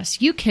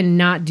process. You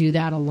cannot do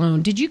that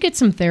alone. Did you get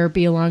some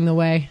therapy along the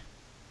way?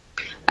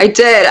 I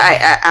did.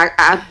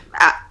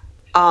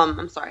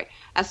 I'm sorry.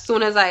 As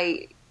soon as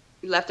I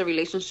left the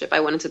relationship, I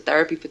went into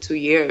therapy for 2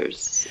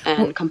 years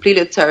and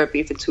completed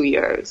therapy for 2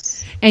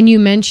 years. And you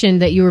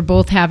mentioned that you were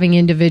both having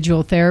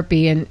individual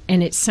therapy, and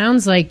it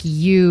sounds like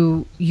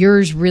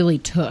yours really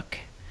took,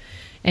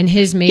 and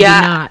his maybe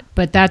not.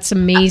 But that's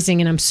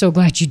amazing, and I'm so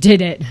glad you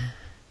did it.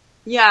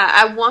 Yeah,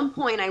 at one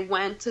point I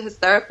went to his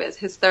therapist.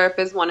 His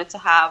therapist wanted to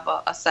have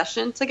a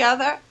session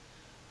together.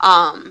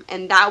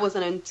 And that was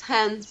an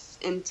intense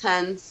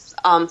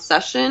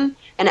session.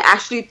 And it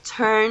actually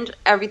turned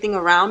everything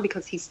around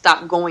because he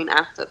stopped going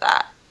after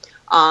that.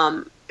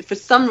 For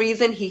some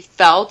reason, he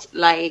felt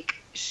like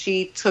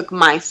she took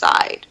my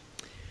side.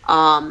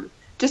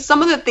 Just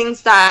some of the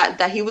things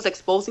that he was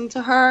exposing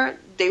to her,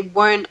 they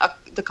weren't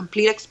the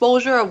complete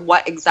exposure of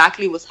what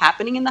exactly was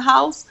happening in the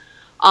house.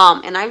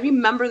 And I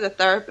remember the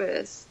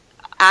therapist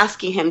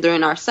asking him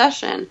during our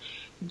session,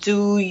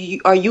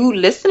 are you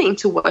listening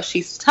to what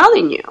she's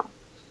telling you?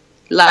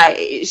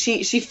 Like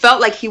she felt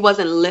like he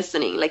wasn't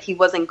listening, like he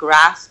wasn't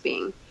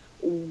grasping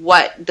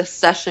what the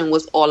session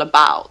was all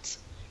about.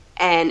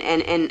 And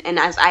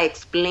as I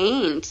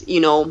explained,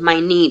 my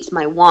needs,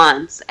 my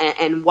wants,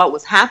 and what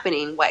was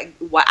happening,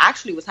 what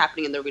actually was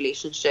happening in the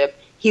relationship,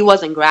 he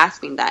wasn't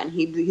grasping that, and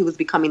he was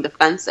becoming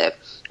defensive.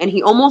 And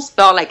he almost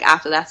felt like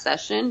after that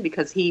session,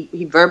 because he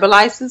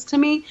verbalizes to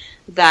me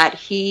that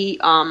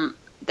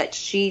that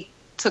she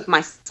took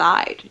my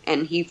side,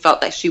 and he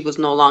felt that she was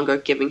no longer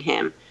giving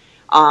him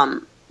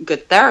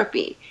good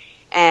therapy.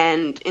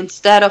 And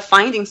instead of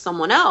finding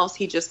someone else,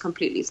 he just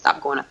completely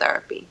stopped going to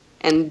therapy.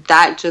 And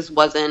that just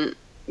wasn't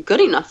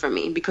good enough for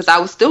me, because I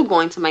was still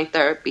going to my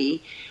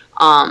therapy.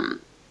 And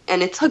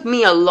it took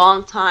me a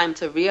long time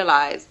to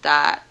realize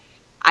that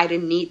I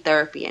didn't need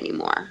therapy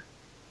anymore.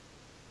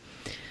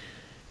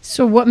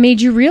 So what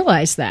made you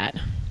realize that?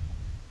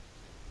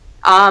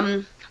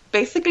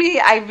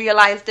 Basically, I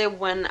realized it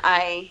when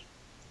I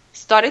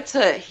started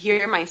to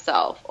hear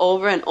myself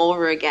over and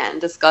over again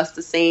discuss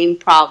the same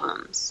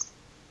problems.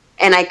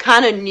 And I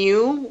kind of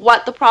knew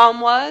what the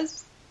problem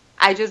was.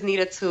 I just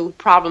needed to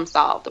problem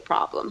solve the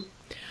problem.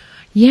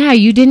 Yeah,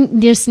 you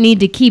didn't just need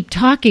to keep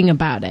talking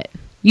about it.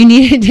 You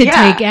needed to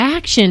take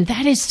action.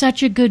 That is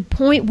such a good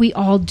point. We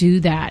all do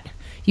that.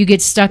 You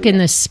get stuck in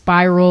this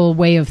spiral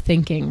way of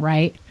thinking,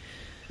 right?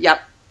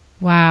 Yep.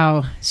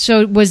 Wow.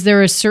 So was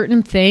there a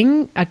certain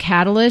thing, a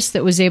catalyst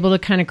that was able to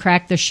kind of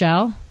crack the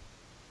shell?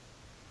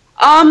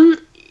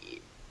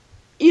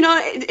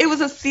 It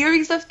was a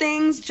series of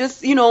things.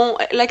 Just,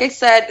 like I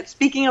said,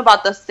 speaking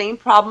about the same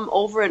problem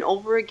over and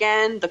over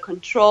again, the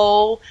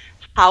control,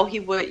 how he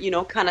would,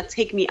 kind of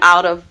take me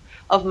out of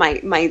my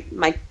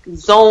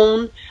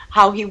zone,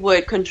 how he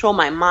would control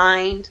my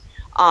mind.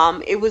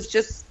 It was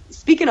just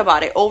speaking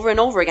about it over and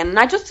over again,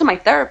 not just to my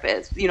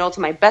therapist, to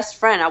my best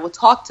friend. I would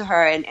talk to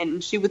her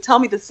and she would tell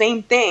me the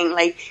same thing.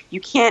 Like, you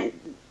can't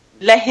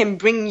let him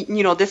bring,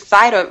 this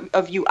side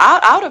of you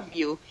out of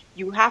you.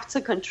 You have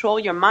to control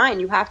your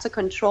mind. You have to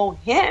control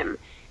him.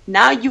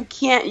 Now you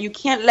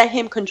can't let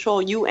him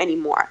control you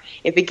anymore.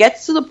 If it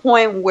gets to the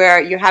point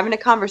where you're having a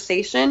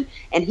conversation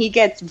and he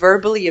gets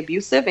verbally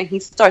abusive and he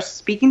starts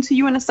speaking to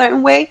you in a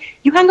certain way,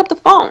 you hang up the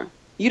phone.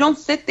 You don't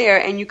sit there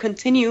and you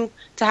continue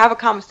to have a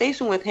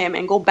conversation with him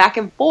and go back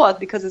and forth,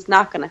 because it's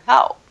not going to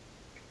help.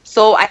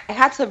 So I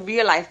had to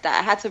realize that.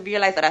 I had to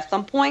realize that at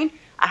some point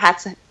I had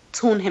to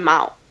tune him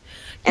out.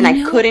 And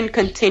I couldn't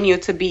continue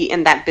to be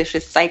in that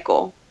vicious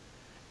cycle.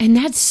 And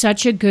that's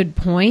such a good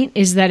point,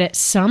 is that at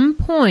some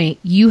point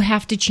you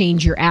have to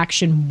change your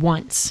action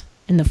once.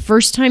 And the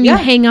first time you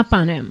hang up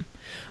on him,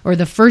 or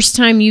the first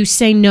time you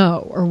say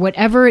no, or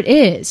whatever it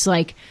is,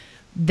 like,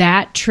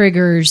 that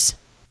triggers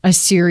a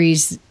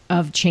series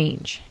of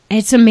change.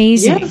 It's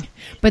amazing. Yes.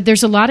 But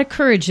there's a lot of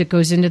courage that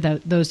goes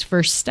into those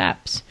first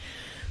steps.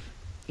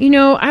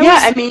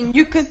 I mean,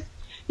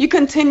 you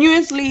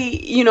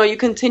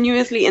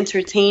continuously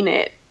entertain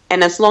it.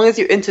 And as long as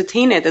you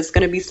entertain it, there's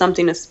going to be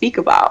something to speak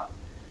about.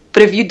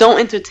 But if you don't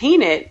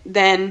entertain it,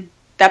 then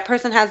that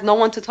person has no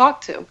one to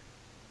talk to,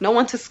 no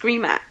one to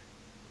scream at,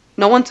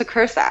 no one to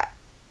curse at.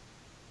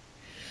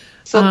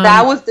 So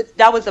that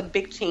was a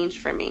big change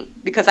for me,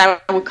 because I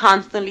would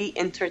constantly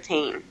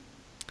entertain.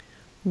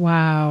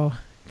 Wow.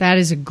 That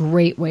is a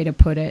great way to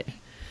put it.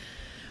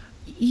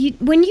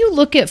 When you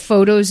look at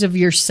photos of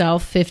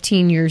yourself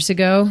 15 years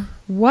ago,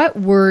 what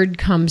word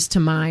comes to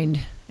mind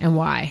and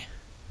why?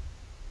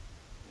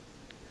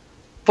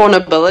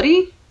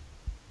 Vulnerability.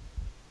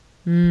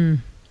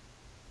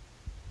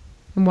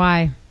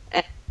 Why?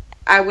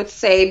 I would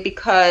say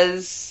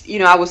because,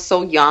 I was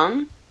so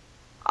young,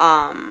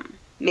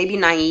 maybe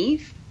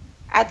naive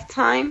at the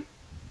time.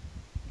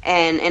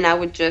 And I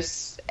would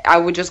just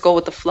go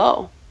with the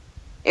flow.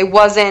 It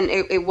wasn't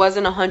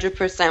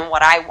 100%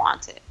 what I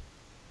wanted.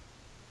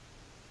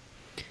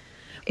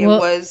 It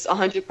was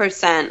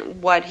 100%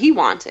 what he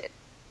wanted.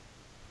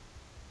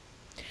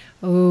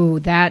 Oh,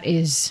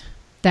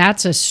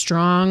 that's a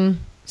strong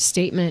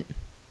statement.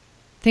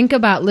 Think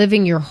about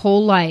living your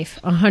whole life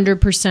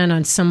 100%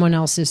 on someone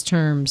else's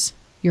terms.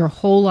 Your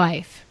whole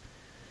life.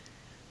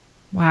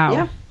 Wow.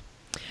 Yeah.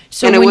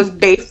 So it was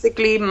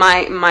basically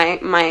my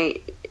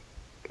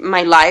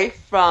life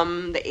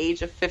from the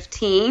age of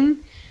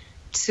 15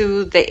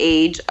 to the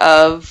age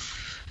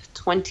of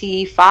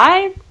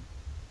 25,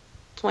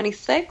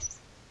 26.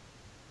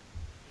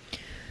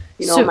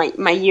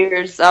 My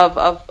years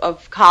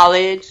of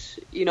college,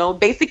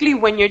 basically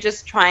when you're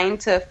just trying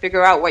to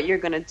figure out what you're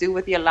going to do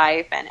with your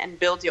life and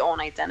build your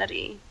own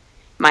identity.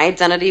 My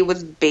identity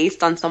was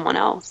based on someone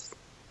else.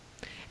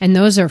 And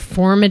those are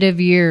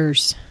formative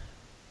years.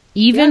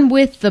 Even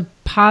with the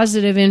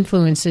positive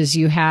influences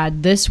you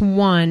had, this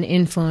one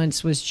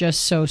influence was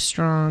just so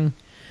strong.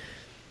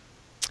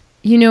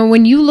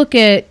 When you look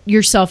at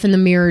yourself in the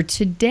mirror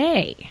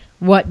today,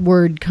 what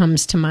word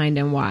comes to mind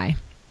and why?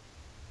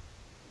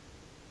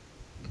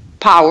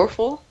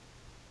 Powerful.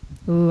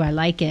 Ooh, I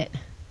like it.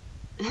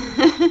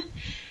 And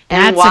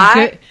that's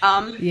why?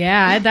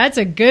 That's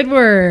a good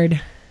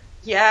word.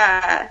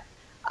 Yeah.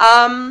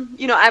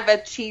 I've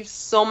achieved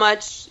so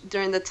much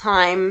during the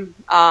time,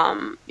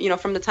 from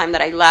the time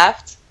that I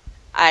left.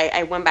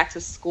 I went back to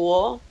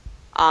school.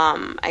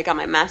 I got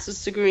my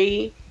master's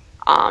degree.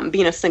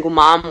 Being a single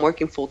mom,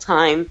 working full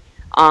time,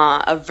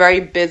 a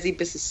very busy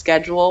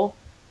schedule.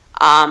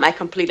 I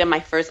completed my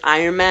first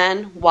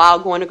Ironman while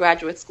going to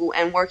graduate school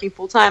and working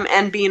full-time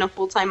and being a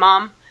full-time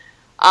mom.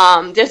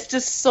 There's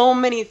just so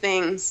many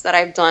things that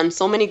I've done,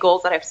 so many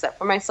goals that I've set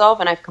for myself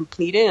and I've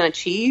completed and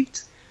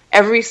achieved.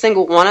 Every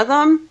single one of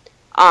them,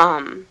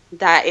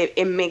 that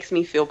it makes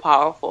me feel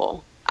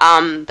powerful.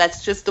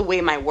 That's just the way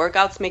my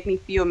workouts make me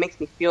feel. It makes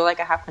me feel like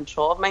I have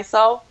control of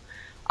myself.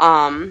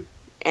 And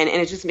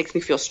it just makes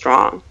me feel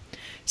strong.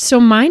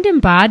 So mind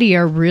and body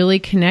are really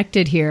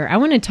connected here. I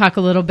want to talk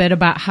a little bit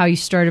about how you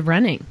started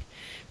running,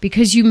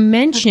 because you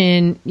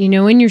mentioned,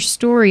 in your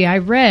story, I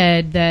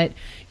read that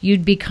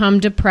you'd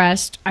become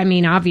depressed. I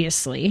mean,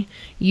 obviously,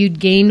 you'd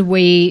gained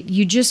weight.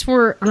 You just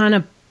were on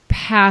a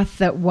path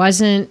that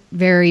wasn't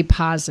very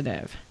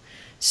positive.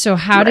 So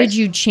how did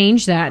you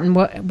change that? And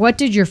what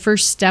did your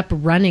first step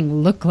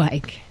running look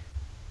like?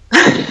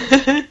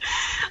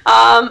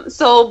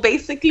 So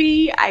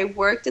basically I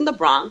worked in the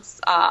Bronx.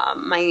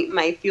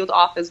 My field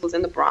office was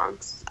in the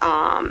Bronx.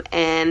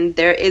 And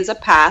there is a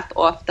path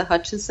off the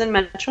Hutchinson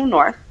Metro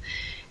North.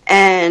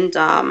 And,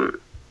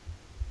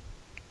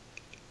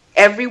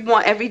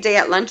 every day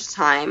at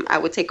lunchtime, I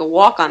would take a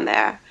walk on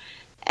there,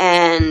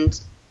 and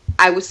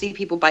I would see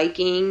people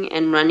biking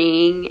and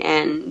running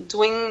and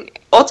doing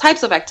all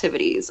types of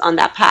activities on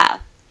that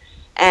path.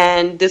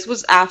 And this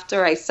was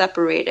after I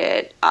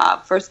separated.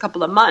 First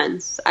couple of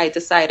months, I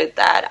decided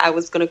that I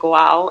was going to go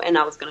out and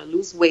I was going to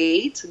lose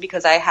weight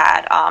because I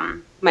had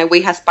my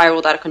weight has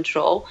spiraled out of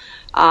control.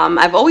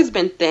 I've always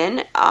been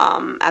thin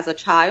as a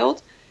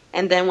child.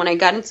 And then when I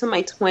got into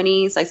my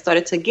 20s, I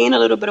started to gain a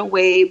little bit of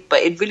weight,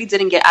 but it really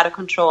didn't get out of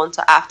control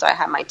until after I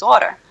had my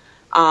daughter,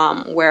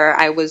 where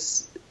I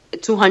was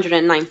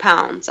 209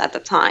 pounds at the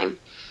time.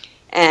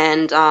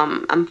 And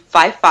I'm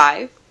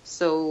 5'5",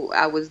 so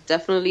I was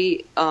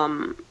definitely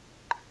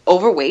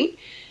overweight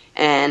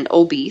and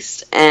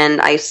obese.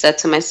 And I said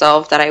to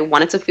myself that I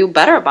wanted to feel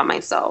better about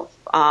myself.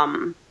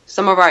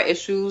 Some of our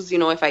issues,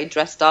 if I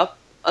dressed up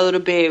a little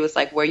bit, it was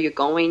like, where you're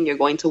going? You're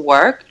going to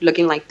work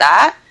looking like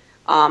that.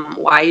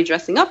 Why are you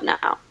dressing up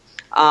now?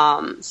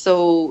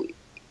 So,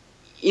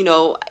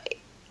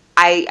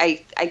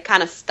 I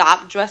kind of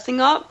stopped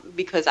dressing up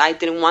because I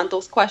didn't want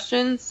those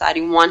questions. I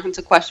didn't want him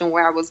to question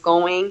where I was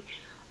going.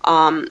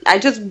 I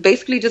just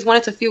basically just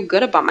wanted to feel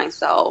good about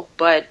myself,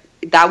 but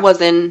that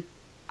wasn't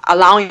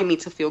allowing me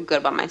to feel good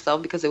about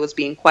myself because it was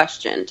being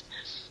questioned.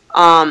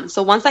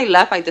 So once I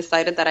left, I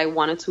decided that I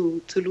wanted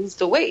to lose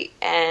the weight,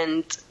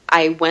 and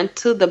I went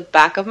to the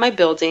back of my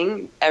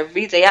building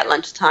every day at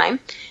lunchtime,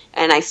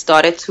 and I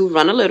started to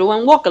run a little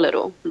and walk a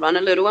little, run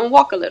a little and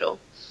walk a little.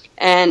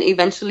 And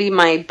eventually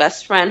my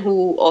best friend,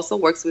 who also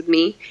works with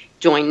me,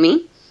 joined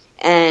me,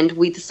 and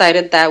we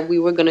decided that we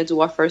were going to do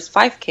our first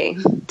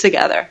 5K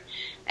together.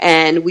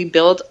 And we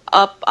built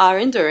up our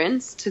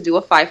endurance to do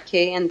a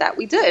 5K, and that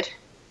we did.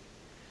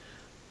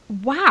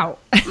 Wow.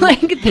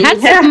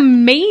 That's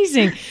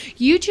amazing.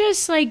 You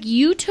just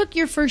you took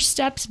your first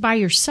steps by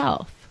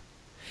yourself.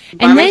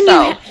 And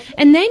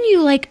then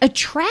you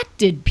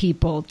attracted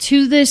people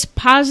to this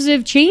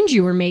positive change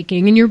you were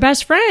making, and your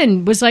best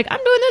friend was like,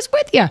 I'm doing this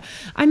with you.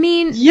 I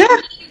mean,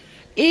 yeah,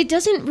 it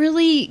doesn't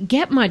really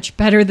get much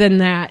better than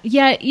that.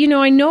 Yet,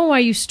 I know why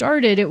you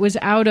started. It was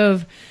out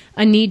of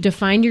a need to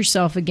find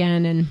yourself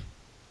again. And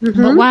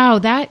but wow,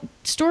 that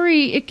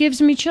story, it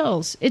gives me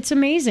chills. It's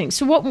amazing.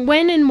 So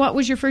when and what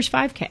was your first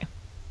 5K?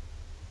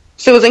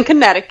 So it was in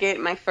Connecticut,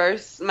 my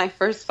first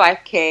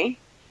 5K.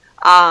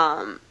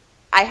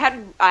 I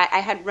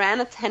had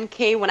ran a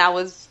 10K when I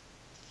was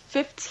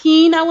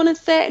 15, I want to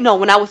say. No,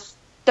 when I was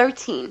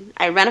 13.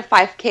 I ran a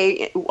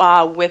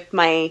 5K with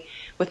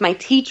my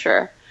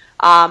teacher,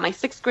 my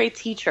 6th grade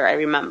teacher, I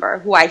remember,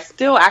 who I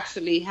still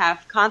actually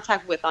have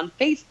contact with on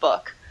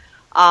Facebook.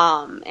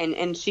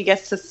 And she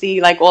gets to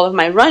see all of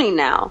my running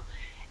now.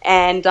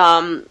 And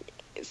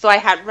so I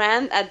had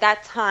ran at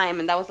that time,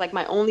 and that was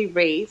my only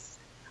race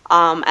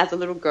as a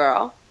little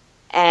girl.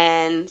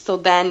 And so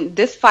then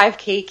this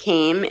 5K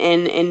came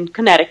in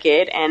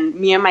Connecticut, and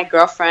me and my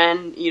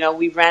girlfriend,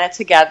 we ran it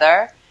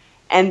together.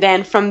 And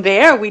then from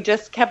there, we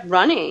just kept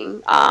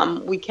running.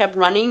 We kept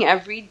running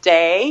every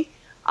day.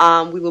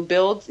 We will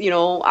build,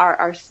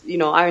 our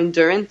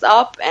endurance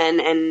up.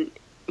 And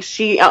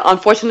she,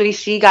 unfortunately,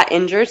 she got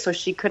injured, so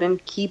she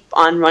couldn't keep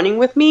on running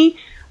with me.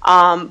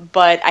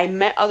 But I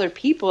met other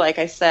people, like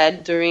I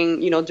said, during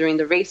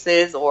the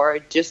races or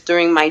just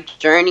during my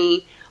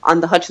journey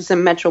on the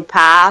Hutchinson Metro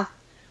Path.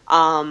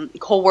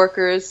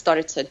 Co-workers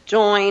started to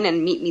join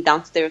and meet me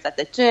downstairs at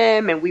the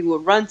gym, and we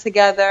would run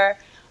together.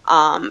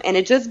 And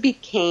it just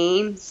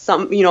became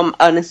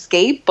an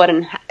escape, but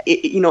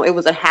it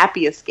was a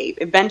happy escape.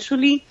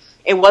 Eventually,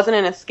 it wasn't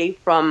an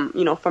escape from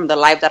the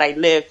life that I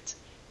lived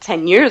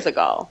 10 years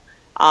ago.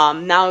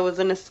 Now it was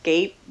an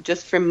escape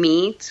just for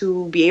me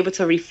to be able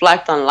to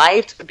reflect on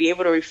life, to be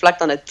able to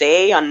reflect on a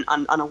day, on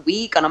a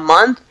week, on a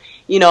month,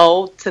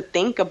 to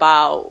think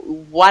about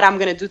what I'm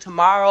going to do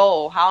tomorrow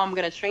or how I'm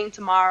going to train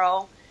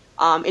tomorrow.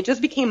 It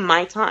just became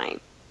my time.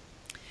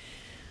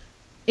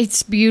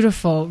 It's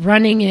beautiful.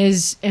 Running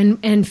is,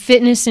 and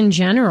fitness in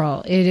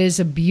general, it is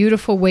a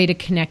beautiful way to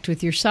connect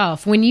with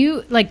yourself. When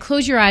you,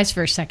 close your eyes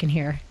for a second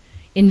here,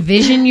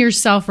 envision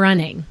yourself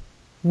running.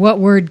 What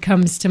word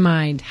comes to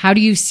mind? How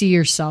do you see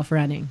yourself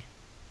running?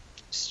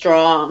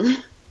 Strong.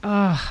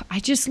 Oh, I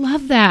just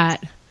love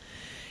that.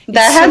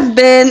 That has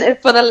been,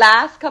 for the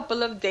last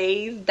couple of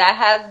days, that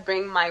has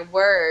been my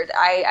word.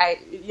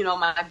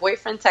 My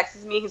boyfriend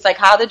texts me. He's like,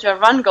 how did your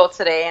run go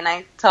today? And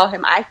I tell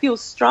him, I feel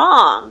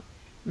strong.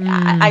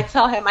 I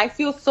tell him, I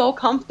feel so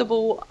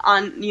comfortable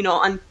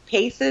on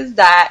paces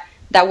that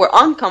were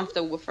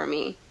uncomfortable for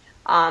me.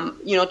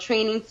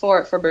 Training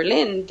for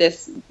Berlin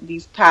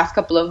these past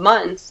couple of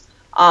months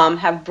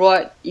have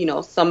brought,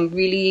 some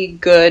really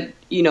good,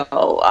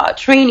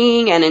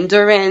 training and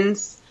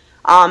endurance.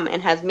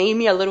 And has made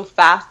me a little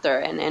faster.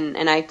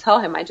 And I tell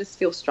him, I just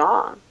feel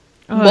strong.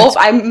 Both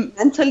I'm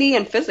mentally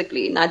and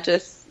physically, not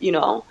just,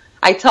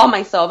 I tell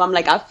myself, I'm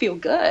like, I feel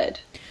good.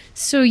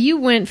 So you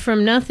went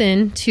from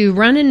nothing to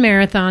running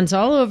marathons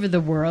all over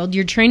the world.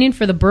 You're training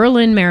for the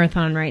Berlin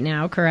Marathon right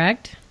now,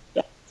 correct?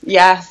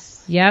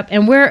 Yes. Yep.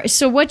 And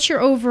so what's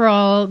your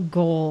overall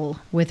goal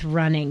with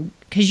running?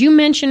 Because you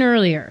mentioned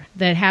earlier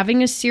that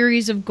having a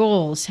series of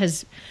goals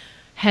has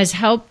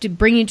helped to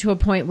bring you to a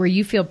point where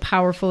you feel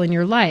powerful in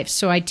your life.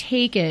 So I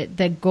take it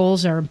that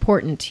goals are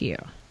important to you.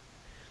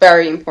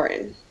 Very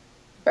important.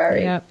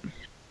 Very. Yep.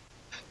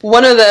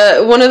 One of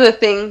the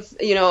things,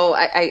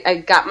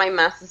 I got my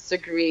master's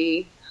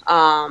degree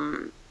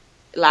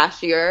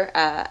last year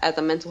as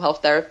a mental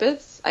health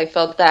therapist. I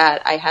felt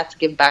that I had to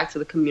give back to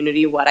the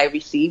community what I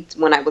received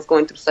when I was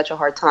going through such a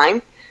hard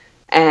time.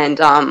 And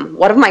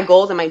one of my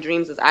goals and my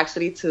dreams is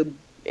actually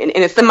and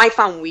it might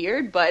sound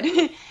weird, but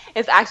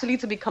it's actually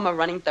to become a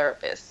running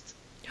therapist.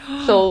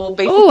 So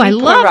basically, I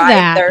love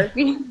that.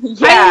 Therapy.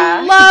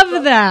 Yeah. I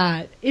love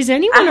that. Is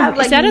that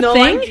a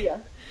thing?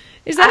 Idea.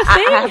 Is that a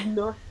thing?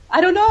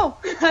 I don't know.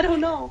 I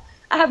don't know.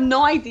 I have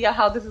no idea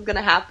how this is going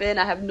to happen.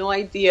 I have no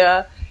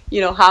idea,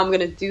 how I'm going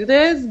to do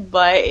this,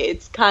 but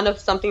it's kind of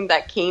something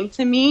that came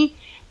to me.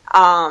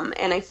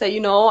 And I said,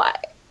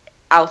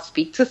 I'll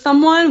speak to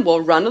someone,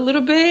 we'll run a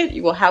little bit,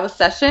 you will have a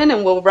session,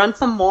 and we'll run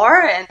some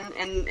more,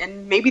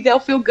 and maybe they'll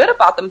feel good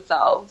about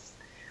themselves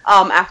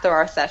after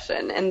our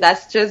session. And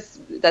that's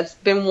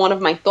been one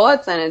of my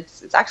thoughts, and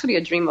it's actually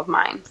a dream of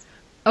mine.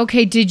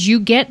 Okay, did you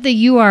get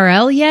the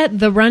URL yet?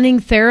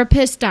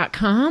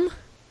 TheRunningTherapist.com?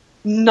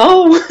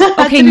 No.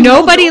 Okay,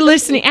 nobody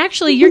listening.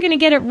 Actually, you're going to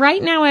get it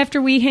right now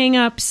after we hang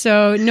up,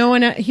 so no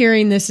one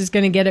hearing this is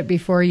going to get it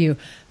before you.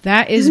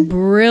 That is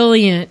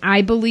brilliant.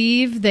 I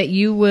believe that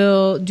you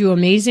will do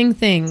amazing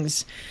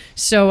things.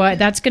 So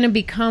that's going to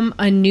become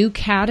a new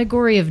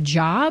category of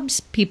jobs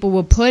people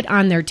will put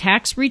on their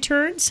tax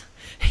returns.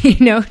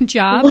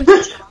 Job,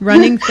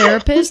 running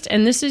therapist,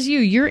 and this is you.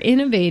 You're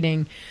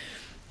innovating.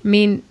 I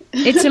mean,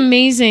 it's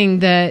amazing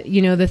that,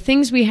 the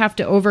things we have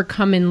to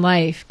overcome in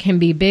life can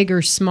be big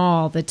or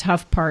small, the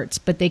tough parts,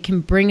 but they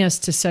can bring us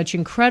to such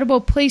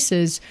incredible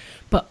places,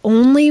 but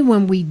only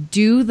when we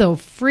do the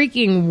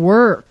freaking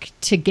work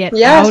to get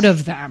out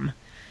of them.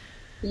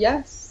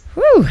 Yes.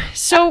 Whew.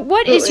 So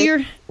what is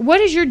your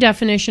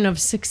definition of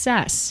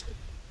success?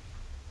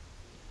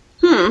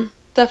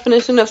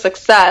 Definition of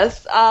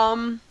success.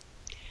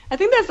 I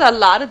think there's a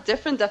lot of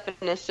different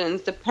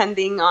definitions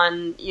depending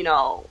on,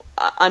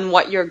 on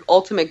what your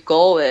ultimate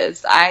goal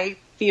is. I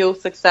feel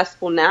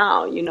successful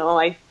now.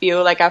 I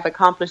feel like I've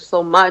accomplished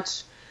so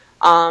much.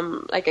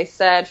 Like I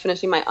said,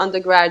 finishing my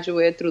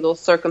undergraduate through those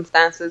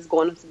circumstances,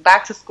 going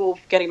back to school,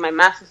 getting my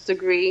master's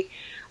degree,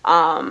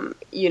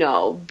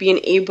 being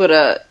able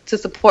to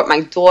support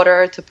my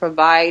daughter, to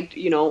provide,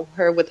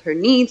 her with her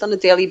needs on a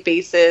daily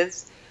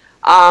basis.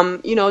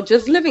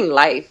 Just living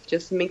life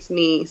just makes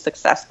me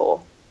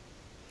successful.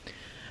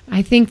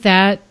 I think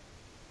that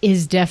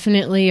is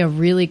definitely a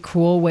really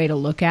cool way to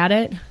look at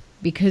it,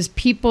 because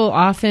people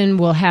often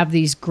will have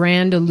these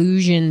grand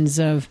illusions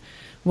of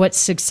what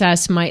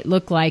success might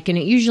look like, and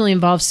it usually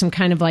involves some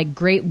kind of like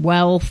great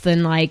wealth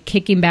and like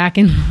kicking back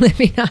and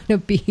living on a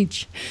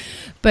beach.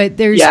 But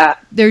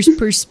there's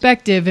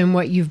perspective in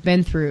what you've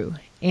been through,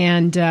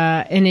 and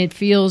it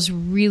feels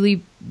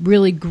really,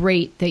 really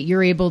great that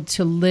you're able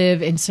to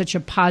live in such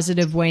a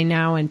positive way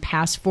now and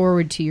pass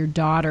forward to your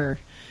daughter,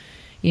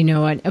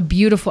 a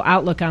beautiful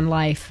outlook on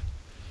life.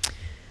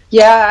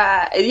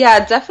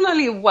 Yeah,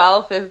 definitely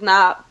wealth is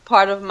not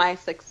part of my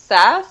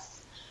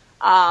success.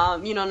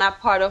 Not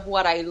part of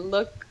what I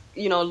look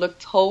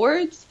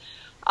towards.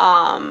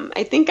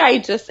 I think I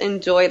just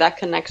enjoy that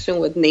connection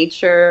with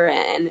nature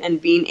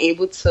and being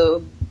able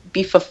to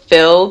be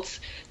fulfilled,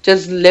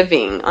 just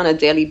living on a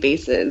daily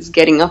basis,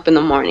 getting up in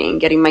the morning,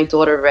 getting my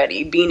daughter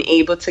ready, being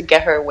able to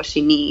get her what she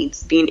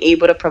needs, being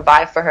able to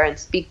provide for her and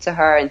speak to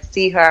her and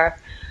see her.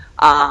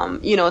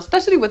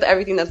 Especially with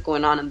everything that's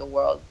going on in the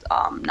world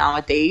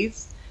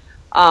nowadays,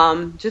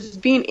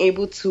 just being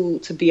able to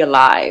be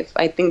alive.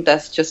 I think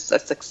that's just a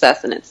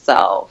success in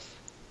itself.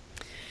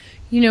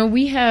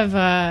 We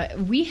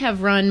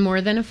have run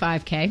more than a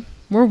 5K.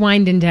 We're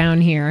winding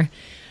down here.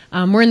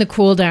 We're in the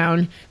cool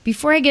down.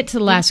 Before I get to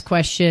the last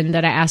question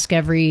that I ask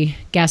every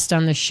guest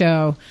on the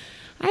show,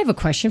 I have a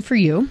question for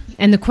you.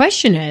 And the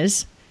question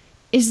is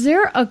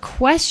there a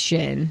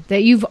question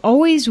that you've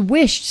always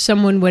wished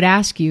someone would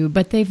ask you,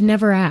 but they've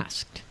never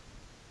asked?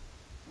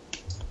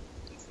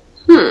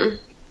 Is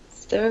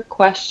there a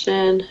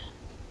question?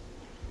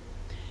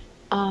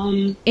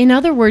 In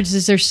other words,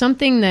 is there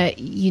something that,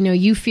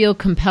 you feel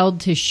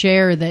compelled to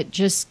share that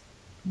just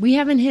we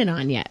haven't hit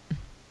on yet?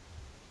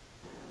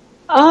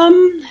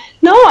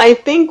 No, I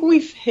think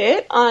we've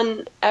hit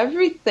on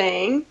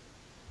everything.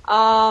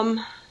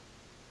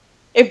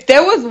 If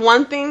there was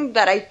one thing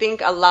that I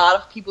think a lot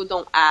of people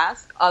don't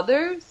ask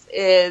others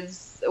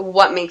is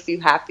what makes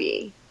you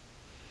happy.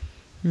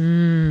 Such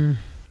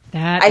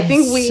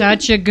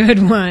a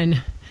good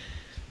one.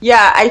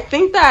 Yeah, I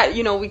think that,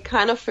 we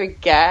kind of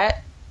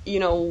forget,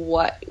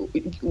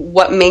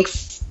 what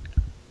makes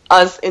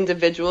us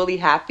individually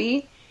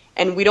happy,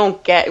 and we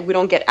don't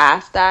get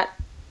asked that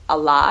a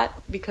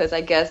lot, because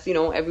I guess,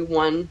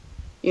 everyone,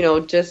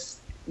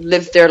 just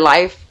lives their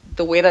life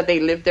the way that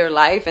they live their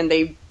life, and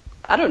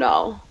I don't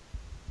know.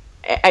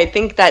 I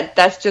think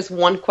that's just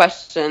one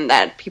question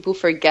that people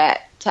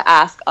forget to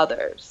ask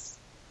others.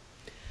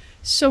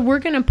 So we're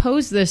going to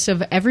pose this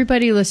of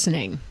everybody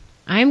listening.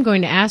 I'm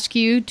going to ask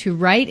you to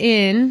write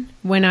in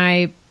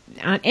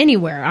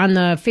anywhere on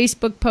the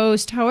Facebook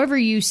post, however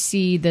you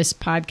see this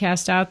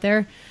podcast out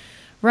there,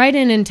 write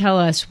in and tell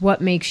us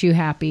what makes you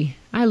happy.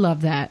 I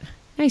love that.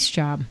 Nice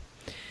job.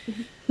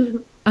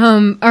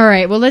 All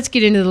right. Well, let's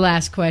get into the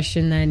last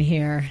question then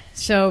here.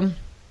 So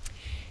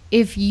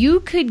if you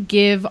could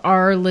give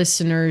our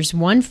listeners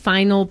one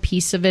final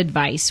piece of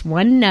advice,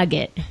 one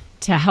nugget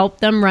to help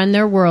them run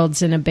their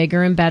worlds in a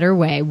bigger and better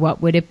way,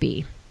 what would it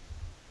be?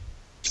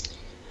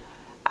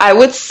 I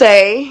would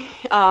say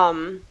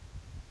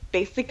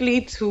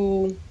basically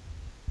to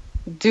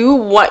do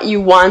what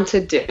you want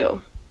to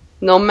do.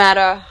 No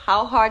matter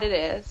how hard it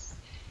is,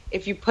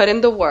 if you put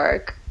in the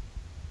work,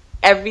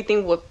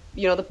 everything will,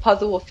 the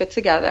puzzle will fit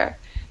together,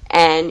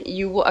 and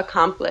you will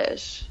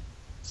accomplish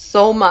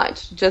so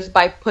much just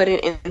by putting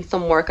in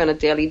some work on a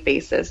daily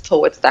basis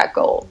towards that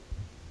goal.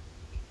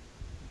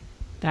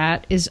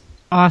 That is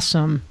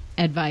awesome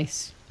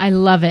advice. I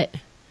love it.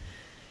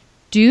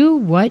 Do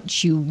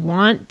what you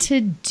want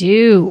to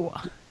do.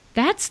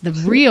 That's the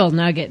real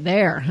nugget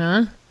there,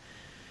 huh?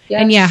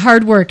 Yes. And yeah,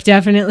 hard work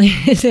definitely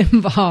is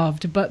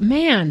involved. But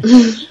man,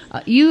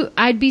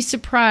 I'd be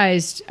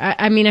surprised.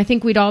 I mean, I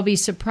think we'd all be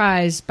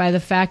surprised by the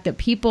fact that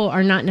people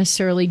are not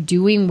necessarily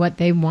doing what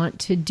they want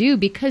to do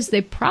because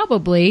they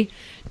probably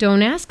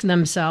don't ask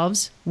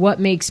themselves, what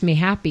makes me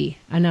happy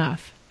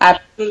enough?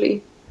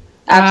 Absolutely.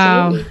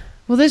 Absolutely. Wow.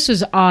 Well, this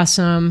was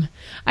awesome.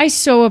 I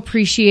so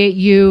appreciate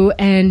you,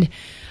 and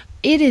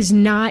it is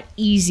not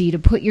easy to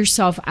put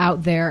yourself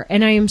out there,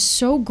 and I am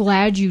so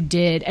glad you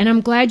did, and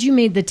I'm glad you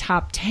made the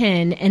top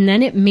 10, and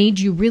then it made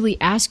you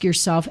really ask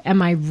yourself,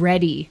 am I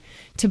ready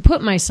to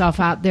put myself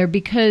out there?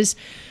 Because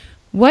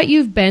what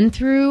you've been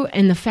through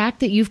and the fact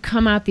that you've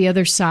come out the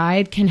other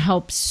side can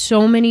help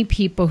so many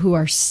people who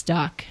are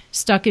stuck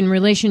in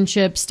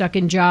relationships, stuck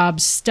in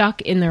jobs,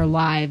 stuck in their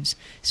lives.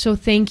 So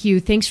thank you.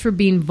 Thanks for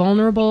being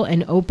vulnerable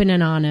and open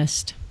and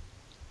honest.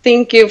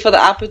 Thank you for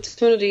the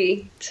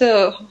opportunity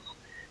to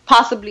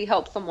possibly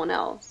help someone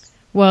else.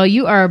 Well,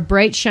 you are a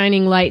bright,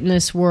 shining light in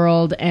this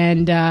world,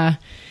 and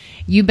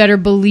you better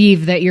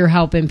believe that you're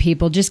helping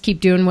people. Just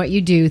keep doing what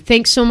you do.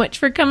 Thanks so much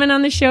for coming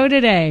on the show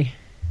today.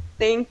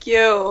 Thank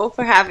you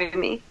for having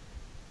me.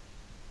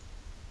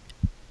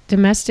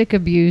 Domestic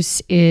abuse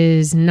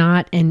is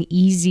not an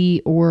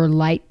easy or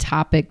light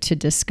topic to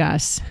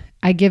discuss.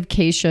 I give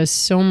Keisha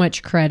so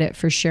much credit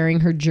for sharing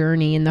her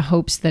journey in the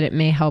hopes that it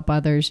may help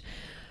others.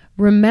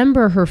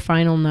 Remember her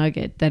final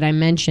nugget that I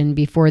mentioned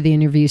before the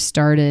interview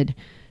started.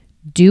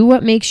 Do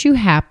what makes you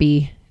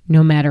happy,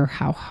 no matter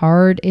how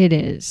hard it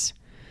is.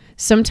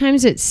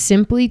 Sometimes it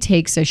simply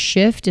takes a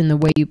shift in the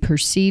way you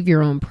perceive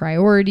your own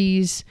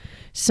priorities.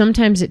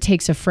 Sometimes it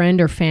takes a friend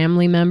or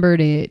family member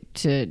to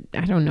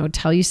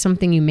tell you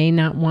something you may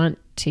not want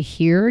to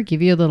hear,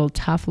 give you a little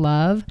tough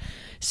love.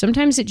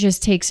 Sometimes it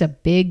just takes a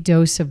big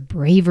dose of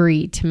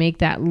bravery to make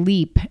that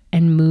leap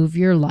and move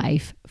your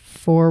life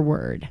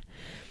forward.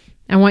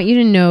 I want you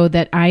to know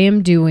that I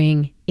am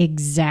doing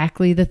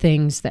exactly the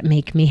things that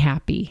make me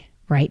happy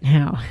right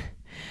now.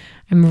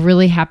 I'm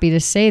really happy to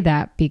say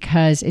that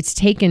because it's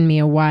taken me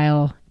a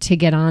while to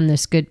get on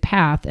this good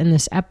path, and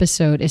this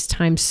episode is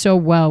timed so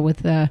well with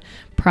the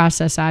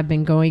process I've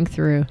been going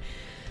through.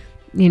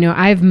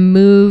 I've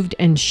moved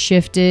and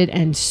shifted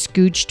and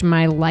scooched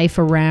my life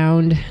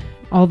around,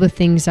 all the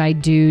things I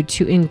do,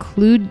 to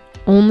include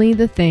only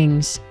the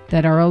things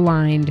that are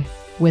aligned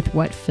with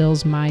what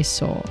fills my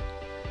soul.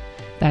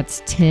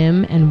 That's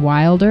Tim and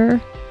Wilder,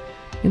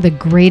 the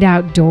great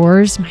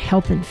outdoors, my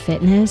health and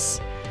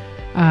fitness,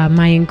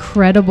 my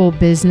incredible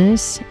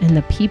business, and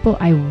the people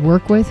I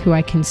work with who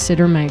I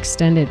consider my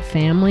extended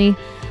family,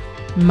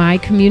 my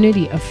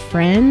community of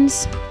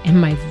friends,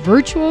 and my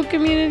virtual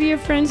community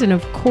of friends, and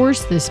of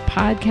course this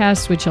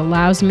podcast, which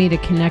allows me to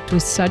connect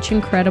with such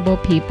incredible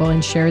people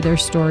and share their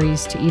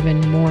stories to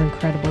even more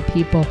incredible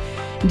people.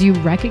 Do you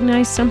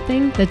recognize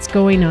something that's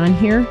going on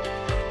here?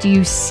 Do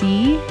you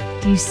see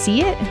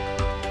it?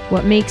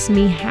 What makes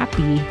me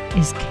happy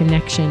is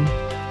connection.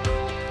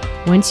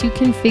 Once you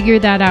can figure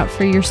that out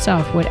for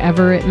yourself,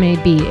 whatever it may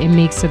be, it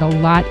makes it a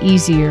lot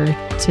easier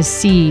to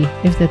see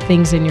if the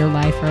things in your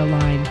life are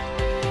aligned.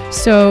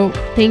 So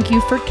thank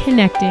you for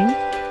connecting,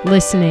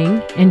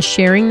 listening, and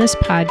sharing this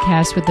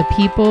podcast with the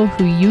people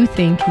who you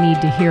think need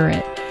to hear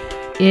it.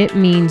 It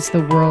means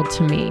the world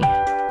to me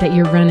that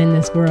you're running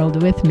this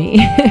world with me.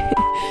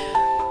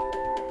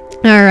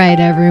 All right,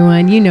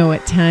 everyone, you know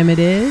what time it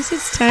is.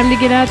 It's time to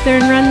get out there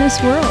and run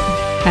this world.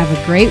 Have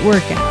a great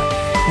workout,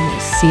 and we'll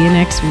see you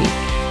next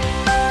week.